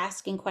 child who was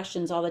asking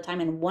questions all the time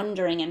and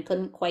wondering and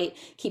couldn't quite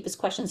keep his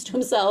questions to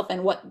himself,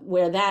 and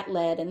where that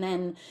led. And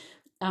then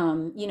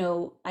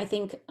I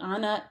think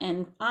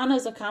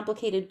Anna's a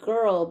complicated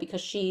girl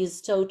because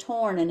she's so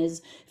torn and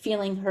is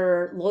feeling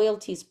her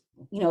loyalties,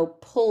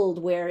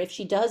 pulled, where if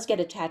she does get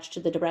attached to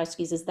the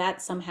Dabrowskis, is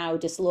that somehow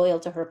disloyal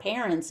to her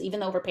parents, even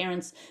though her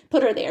parents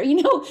put her there,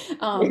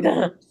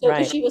 Yeah, so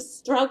because right. she was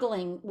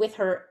struggling with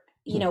her,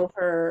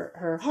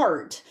 her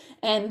heart.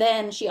 And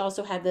then she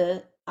also had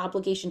the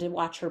obligation to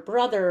watch her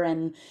brother,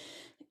 and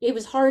it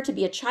was hard to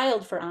be a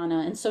child for Anna,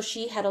 and so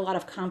she had a lot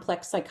of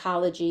complex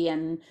psychology.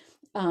 And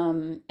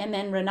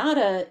then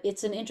Renata,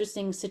 it's an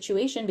interesting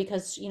situation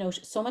because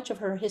so much of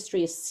her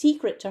history is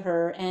secret to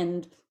her,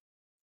 and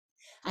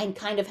I'm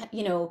kind of,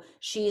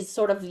 she's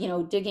sort of,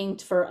 digging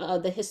for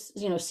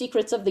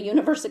secrets of the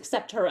universe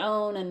except her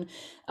own.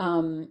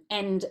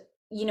 And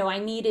I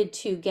needed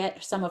to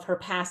get some of her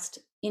past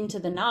into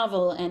the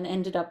novel, and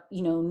ended up,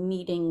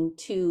 needing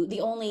to,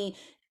 the only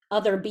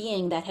other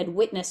being that had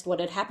witnessed what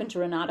had happened to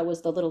Renata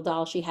was the little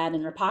doll she had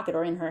in her pocket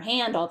or in her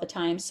hand all the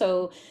time.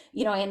 So,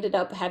 I ended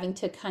up having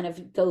to kind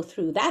of go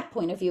through that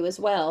point of view as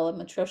well, a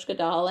Matryoshka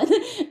doll.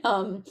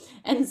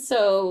 And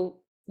so,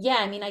 yeah,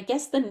 I mean, I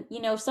guess then,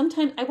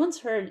 sometimes I once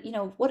heard,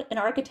 what an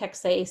architect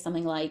say,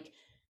 something like,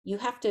 you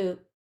have to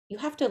you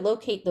have to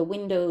locate the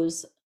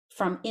windows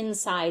from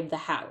inside the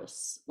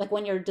house. Like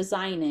when you're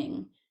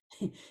designing,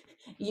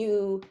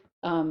 you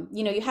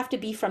you have to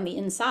be from the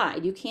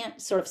inside. You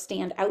can't sort of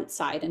stand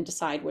outside and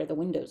decide where the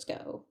windows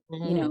go,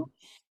 you know. Mhm,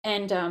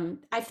 And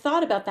I've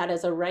thought about that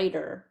as a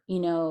writer,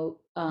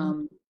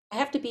 mhm. I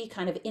have to be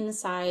kind of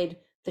inside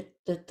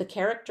the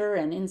character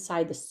and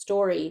inside the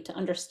story to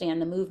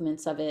understand the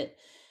movements of it.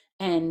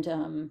 And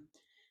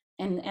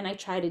I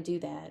try to do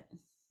that.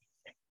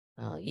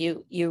 Oh,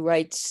 you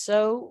write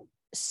so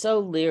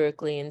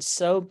lyrically and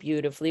so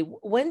beautifully.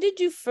 When did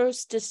you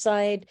first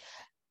decide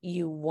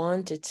you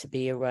wanted to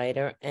be a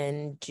writer?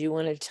 And do you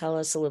want to tell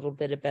us a little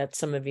bit about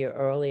some of your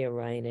earlier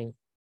writing?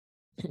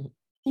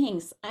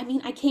 Thanks. I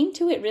mean, I came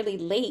to it really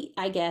late,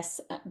 I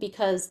guess,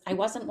 because I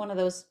wasn't one of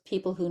those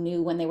people who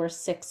knew when they were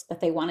 6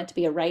 that they wanted to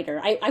be a writer.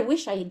 I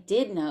wish I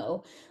did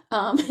know.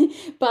 Um,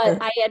 but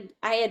I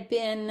had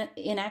been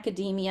in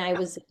academia. I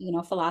was,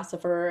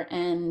 philosopher,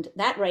 and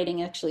that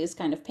writing actually is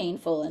kind of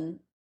painful, and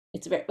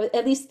it's very,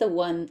 at least the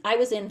one I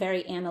was in,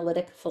 very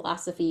analytic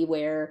philosophy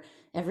where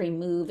every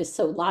move is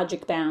so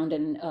logic bound,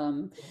 and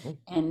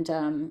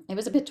it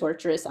was a bit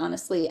torturous,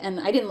 honestly, and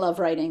I didn't love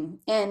writing.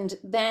 And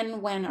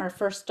then when our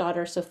first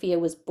daughter Sophia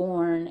was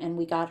born and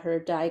we got her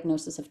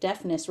diagnosis of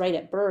deafness right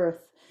at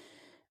birth,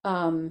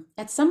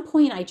 at some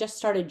point I just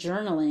started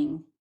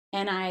journaling,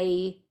 and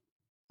I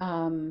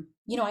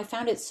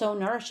found it so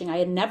nourishing. I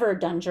had never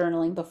done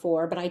journaling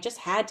before, but I just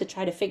had to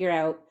try to figure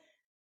out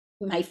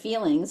my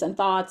feelings and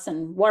thoughts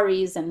and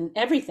worries and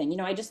everything.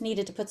 I just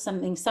needed to put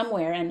something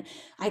somewhere, and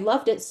I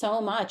loved it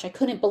so much. I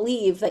couldn't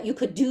believe that you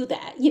could do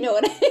that.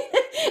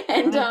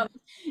 And Right.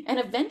 and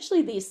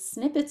eventually these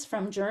snippets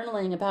from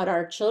journaling about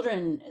our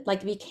children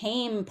like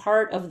became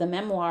part of the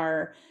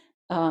memoir,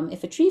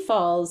 If a Tree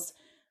Falls,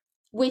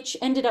 which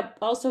ended up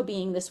also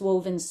being this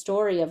woven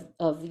story of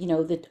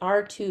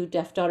our two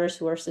deaf daughters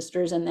who are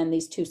sisters, and then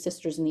these two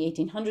sisters in the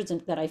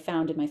 1800s that I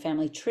found in my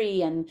family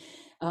tree. And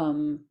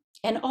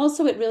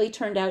also it really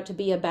turned out to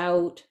be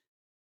about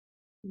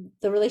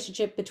the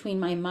relationship between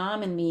my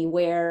mom and me,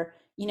 where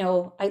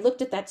I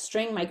looked at that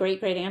string my great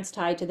great aunts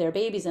tied to their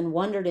babies and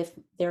wondered if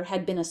there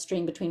had been a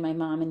string between my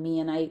mom and me.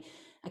 And I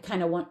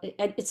kind of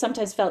it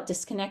sometimes felt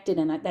disconnected,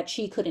 and that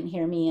she couldn't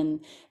hear me.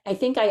 And I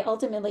think I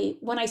ultimately,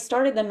 when I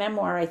started the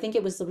memoir, I think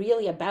it was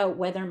really about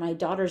whether my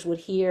daughters would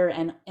hear.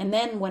 And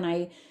then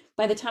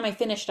by the time I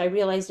finished, I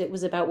realized it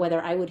was about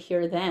whether I would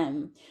hear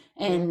them,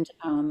 Mhm, and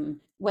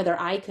whether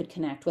I could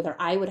connect, whether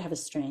I would have a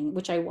string,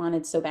 which I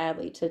wanted so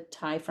badly to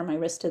tie from my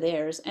wrist to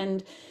theirs.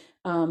 And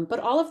but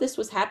all of this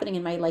was happening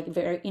in my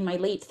in my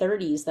late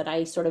 30s, that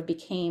I sort of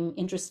became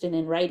interested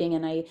in writing,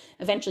 and I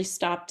eventually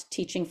stopped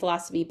teaching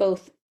philosophy,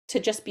 both to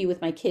just be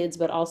with my kids,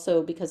 but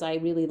also because I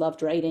really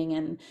loved writing.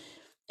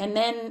 And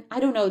then I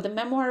don't know, the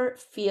memoir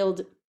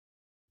field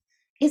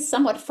is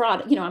somewhat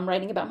fraught. I'm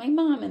writing about my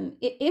mom, and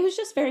it was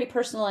just very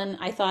personal. And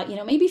I thought,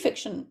 maybe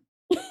fiction,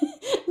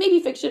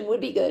 maybe fiction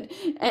would be good.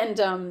 And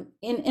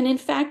in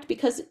fact,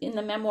 because in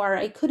the memoir,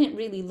 I couldn't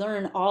really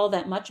learn all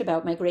that much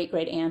about my great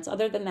great aunts,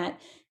 other than that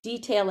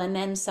detail, and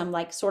then some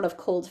like sort of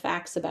cold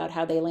facts about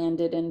how they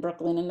landed in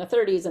Brooklyn in the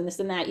 30s and this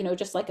and that.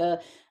 Just like a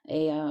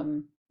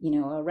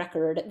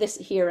record this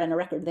here and a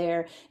record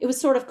there. It was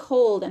sort of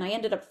cold, and I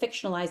ended up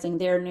fictionalizing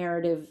their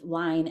narrative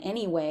line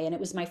anyway. And it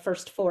was my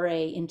first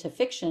foray into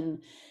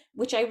fiction,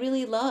 which I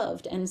really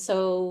loved. And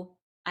so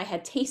I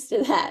had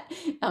tasted that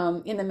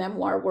in the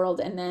memoir world.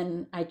 And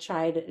then I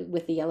tried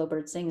with The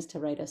Yellowbird Sings to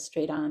write a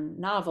straight on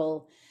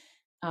novel.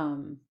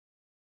 Um,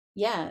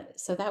 yeah,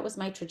 so that was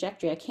my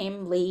trajectory. I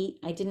came late.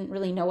 I didn't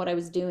really know what I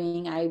was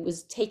doing. I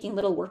was taking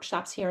little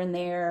workshops here and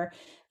there.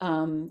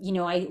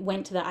 I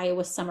went to the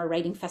Iowa Summer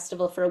Writing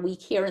Festival for a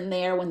week here and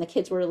there when the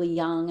kids were really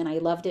young, and I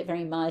loved it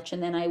very much.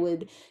 And then I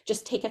would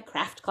just take a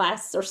craft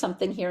class or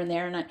something here and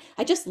there. And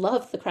I just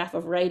loved the craft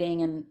of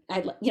writing, and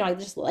I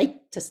just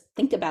like to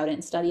think about it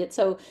and study it.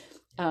 So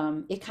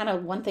it kind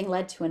of one thing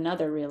led to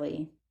another,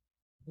 really.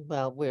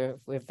 Well, we're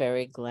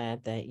very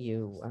glad that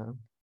you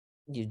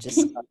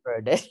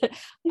discovered it. So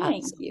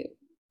Thank you.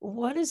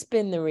 what has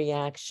been the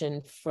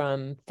reaction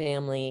from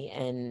family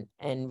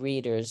and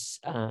readers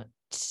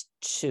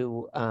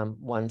to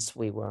Once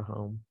We Were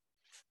Home?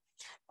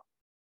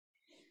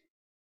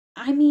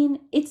 I mean,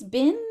 it's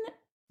been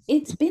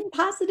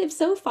positive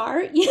so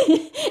far.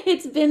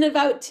 It's been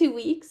about 2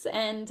 weeks,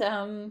 and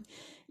I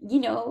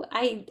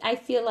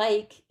feel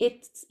like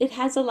it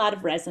has a lot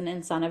of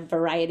resonance on a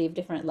variety of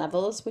different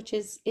levels, which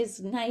is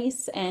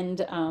nice.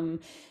 And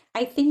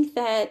I think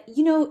that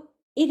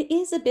it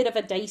is a bit of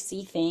a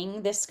dicey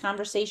thing, this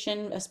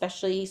conversation,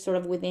 especially sort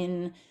of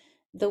within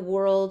the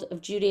world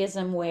of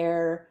Judaism,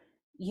 where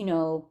you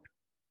know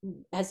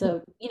as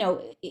a you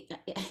know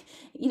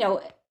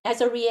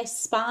as a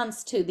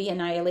response to the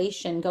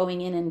annihilation,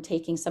 going in and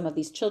taking some of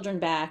these children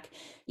back,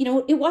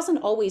 it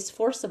wasn't always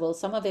forcible.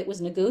 Some of it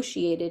was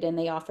negotiated, and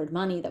they offered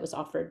money that was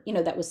offered,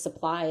 that was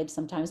supplied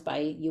sometimes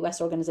by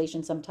US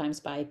organizations, sometimes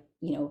by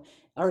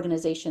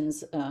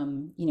organizations,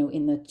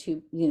 in the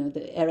two,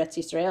 the Eretz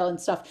Israel and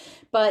stuff.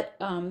 But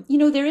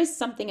there is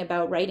something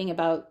about writing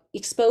about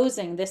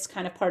exposing this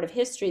kind of part of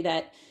history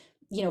that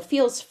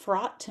feels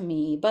fraught to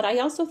me. But I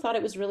also thought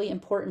it was really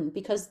important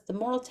because the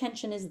moral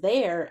tension is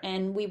there,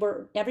 and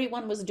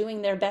everyone was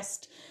doing their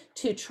best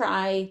to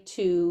try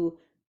to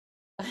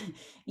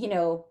you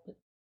know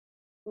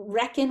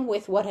reckon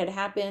with what had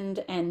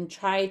happened and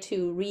try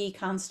to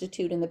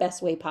reconstitute in the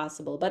best way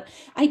possible. But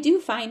I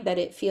do find that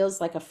it feels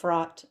like a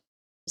fraught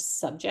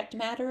subject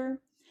matter,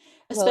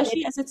 Well,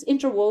 especially as it's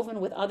interwoven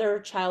with other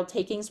child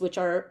takings, which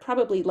are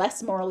probably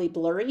less morally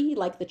blurry,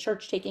 like the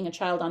church taking a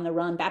child on the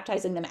run,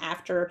 baptizing them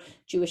after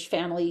Jewish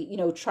family,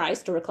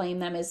 tries to reclaim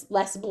them, is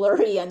less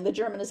blurry, and the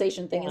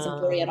Germanization thing isn't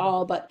blurry at um,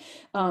 all. But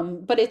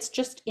it's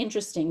just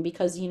interesting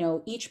because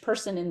each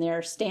person in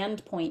their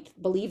standpoint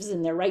believes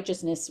in their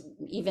righteousness,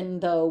 even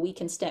though we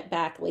can step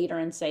back later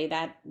and say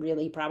that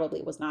really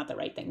probably was not the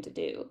right thing to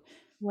do.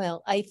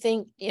 well, I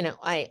think,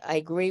 I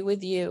agree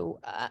with you,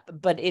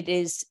 but it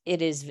is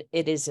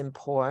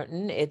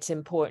important. It's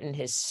important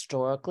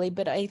historically,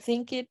 but I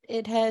think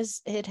it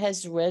has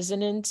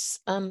resonance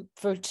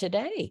for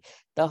today.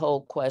 The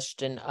whole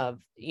question of,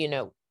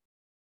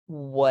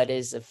 what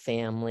is a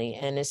family,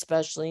 and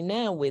especially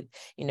now with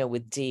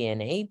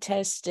DNA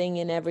testing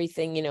and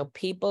everything,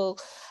 people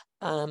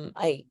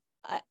I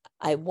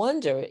I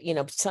wonder,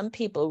 some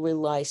people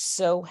rely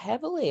so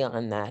heavily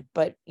on that,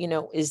 but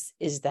is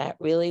that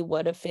really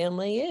what a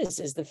family is?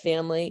 Is the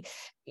family,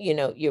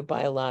 your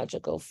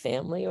biological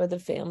family, or the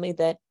family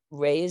that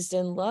raised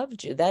and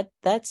loved you?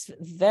 That's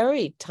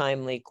very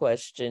timely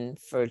question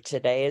for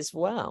today as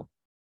well.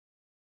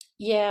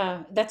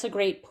 Yeah, that's a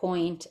great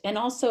point. And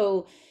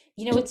also,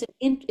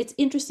 it's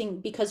interesting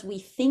because we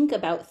think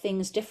about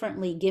things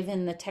differently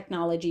given the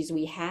technologies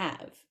we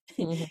have.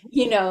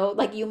 Mhm.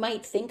 Like you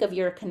might think of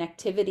your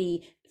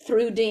connectivity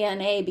through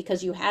DNA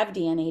because you have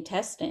DNA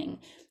testing.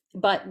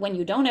 But when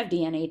you don't have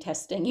DNA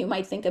testing, you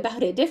might think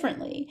about it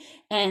differently.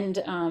 And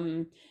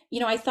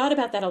I thought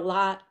about that a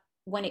lot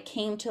when it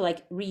came to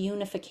like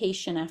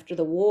reunification after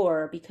the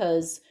war,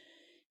 because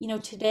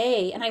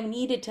today, and I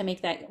needed to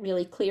make that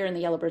really clear in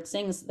The Yellowbird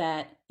Sings,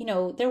 that, you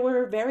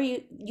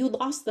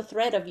lost the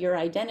thread of your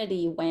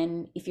identity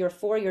when, if you're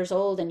 4 years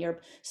old and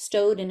you're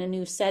stowed in a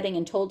new setting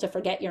and told to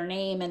forget your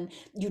name, and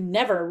you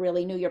never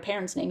really knew your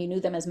parents' name, you knew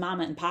them as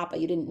mama and papa,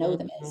 you didn't know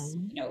them as,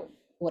 Mhm.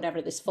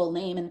 whatever this full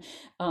name. And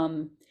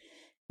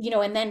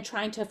then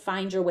trying to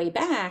find your way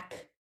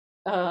back,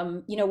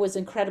 was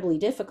incredibly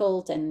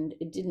difficult, and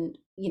it didn't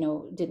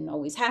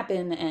always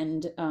happen.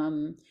 And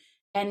and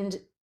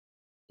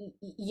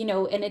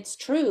it's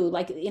true,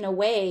 like in a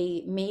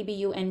way maybe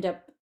you end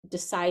up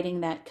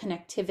deciding that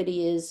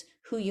connectivity is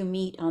who you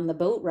meet on the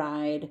boat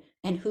ride,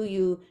 and who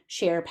you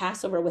share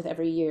Passover with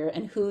every year,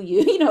 and who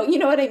you know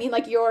what I mean,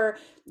 like your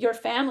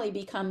family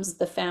becomes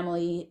the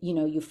family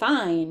you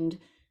find,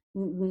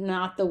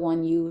 not the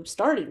one you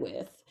started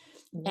with.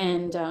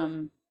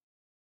 And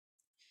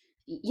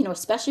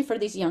especially for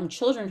these young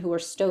children who are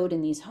stowed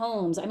in these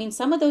homes. I mean,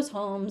 some of those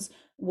homes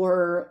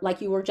were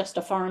like you were just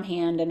a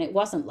farmhand and it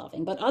wasn't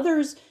loving, but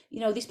others,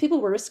 these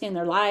people were risking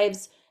their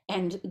lives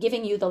and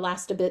giving you the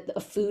last bit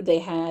of food they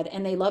had,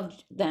 and they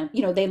loved them.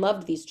 They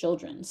loved these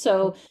children.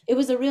 So it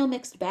was a real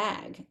mixed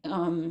bag.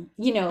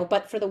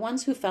 But for the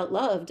ones who felt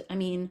loved, I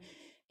mean,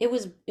 it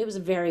was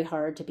very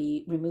hard to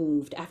be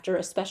removed after,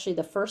 especially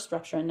the first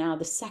rupture, and now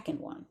the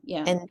second one.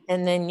 Yeah.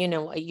 And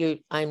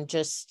then I'm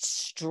just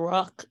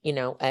struck,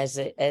 as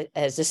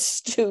a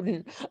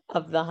student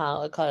of the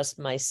Holocaust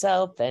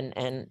myself, and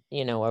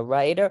a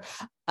writer,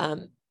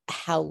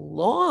 how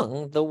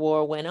long the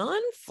war went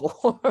on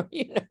for.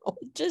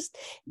 Just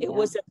it Yeah.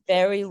 was a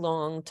very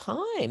long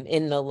time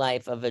in the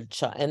life of a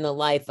child, in the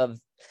life of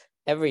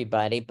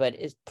everybody, but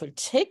it's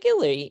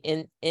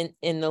particularly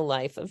in the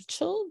life of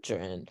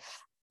children.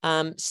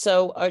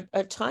 So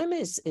our time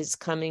is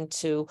coming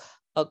to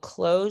a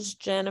close,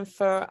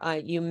 Jennifer.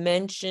 You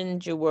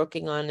mentioned you're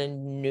working on a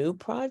new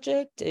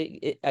project.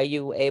 Are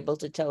you able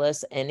to tell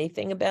us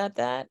anything about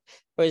that,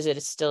 or is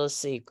it still a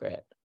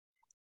secret?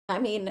 I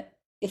mean,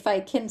 if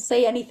I can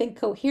say anything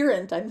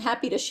coherent, I'm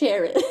happy to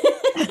share it.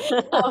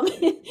 um,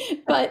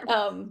 but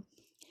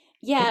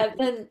yeah,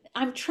 then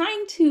I'm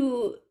trying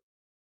to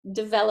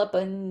develop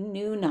a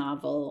new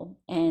novel,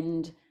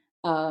 and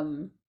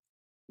um,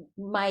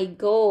 my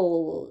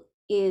goal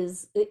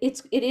is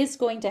it is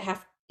going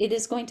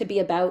to be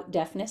about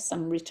deafness.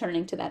 I'm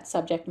returning to that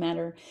subject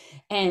matter,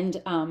 and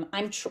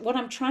what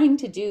I'm trying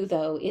to do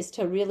though is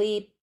to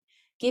really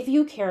give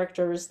you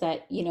characters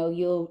that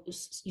you'll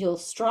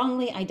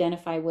strongly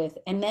identify with,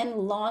 and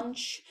then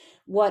launch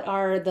what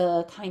are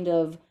the kind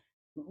of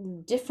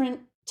different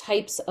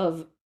types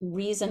of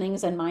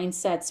reasonings and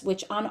mindsets,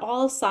 which on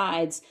all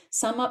sides,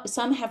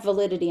 some have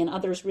validity and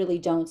others really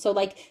don't. So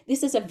like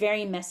this is a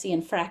very messy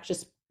and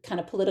fractious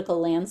kind of political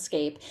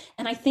landscape,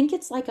 and I think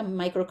it's like a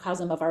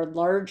microcosm of our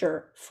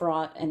larger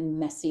fraught and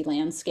messy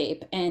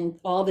landscape, and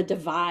all the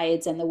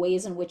divides and the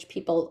ways in which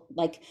people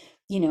like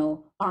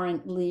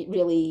aren't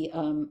really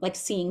like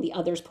seeing the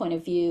other's point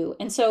of view.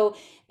 And so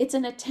it's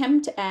an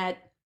attempt at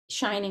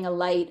shining a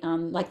light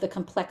on like the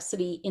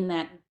complexity in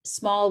that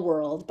small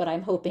world, but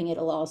I'm hoping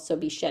it'll also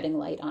be shedding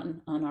light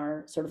on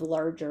our sort of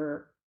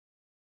larger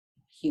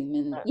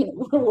human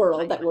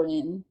world that we're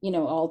in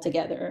all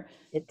together.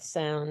 It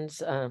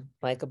sounds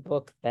like a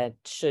book that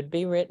should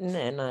be written,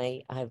 and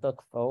I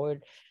look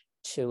forward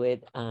to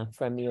it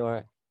from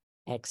your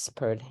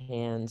expert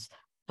hands.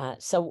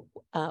 So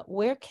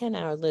where can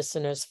our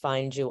listeners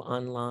find you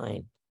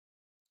online?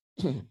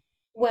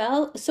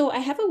 Well, so I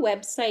have a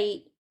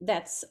website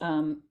that's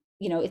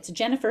it's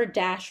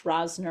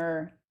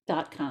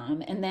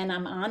jennifer-rosner.com, and then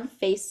I'm on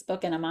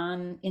Facebook and I'm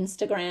on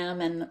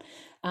Instagram,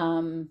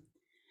 and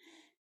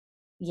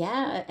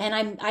yeah,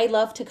 and I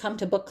love to come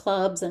to book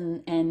clubs,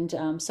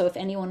 and so if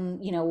anyone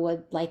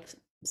would like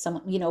some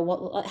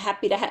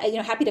happy to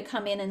happy to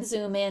come in and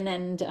zoom in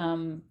and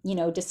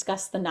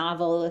discuss the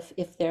novel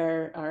if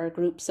there are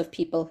groups of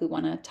people who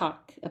want to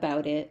talk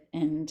about it.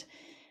 And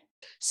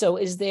So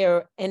is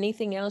there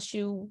anything else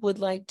you would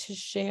like to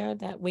share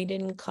that we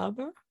didn't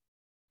cover?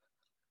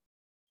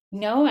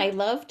 no, I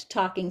loved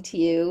talking to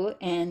you,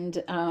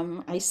 and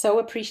I so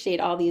appreciate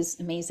all these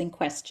amazing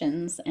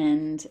questions,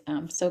 and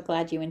I'm so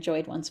glad you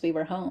enjoyed Once We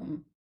Were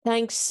Home.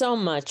 Thanks so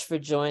much for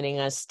joining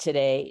us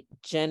today,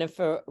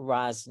 Jennifer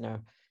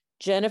Rosner.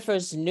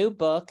 Jennifer's new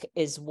book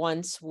is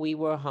Once We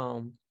Were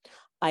Home.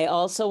 I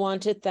also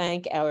want to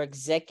thank our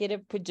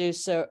executive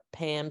producer,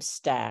 Pam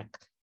Stack.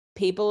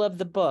 People of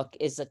the Book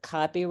is a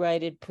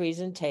copyrighted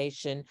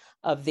presentation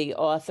of the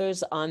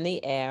Authors on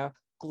the Air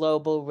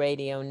Global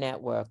Radio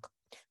Network.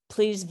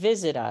 Please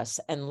visit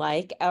us and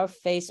like our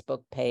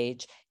Facebook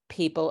page,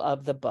 People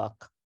of the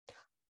Book.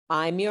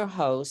 I'm your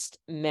host,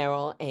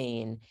 Meryl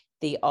Ain,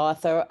 the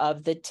author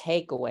of The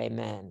Takeaway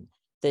Men.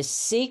 The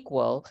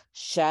sequel,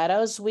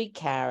 Shadows We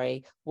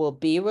Carry, will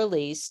be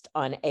released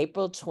on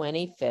April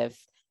 25th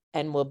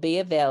and will be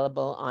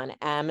available on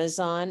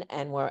Amazon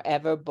and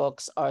wherever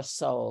books are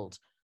sold.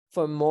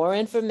 For more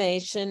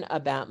information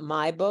about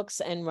my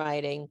books and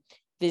writing,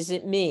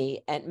 visit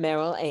me at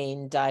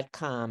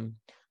merylain.com.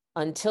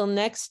 Until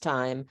next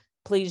time,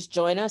 please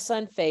join us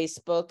on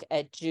Facebook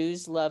at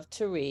Jews Love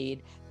to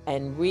Read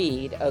and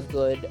read a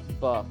good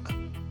book.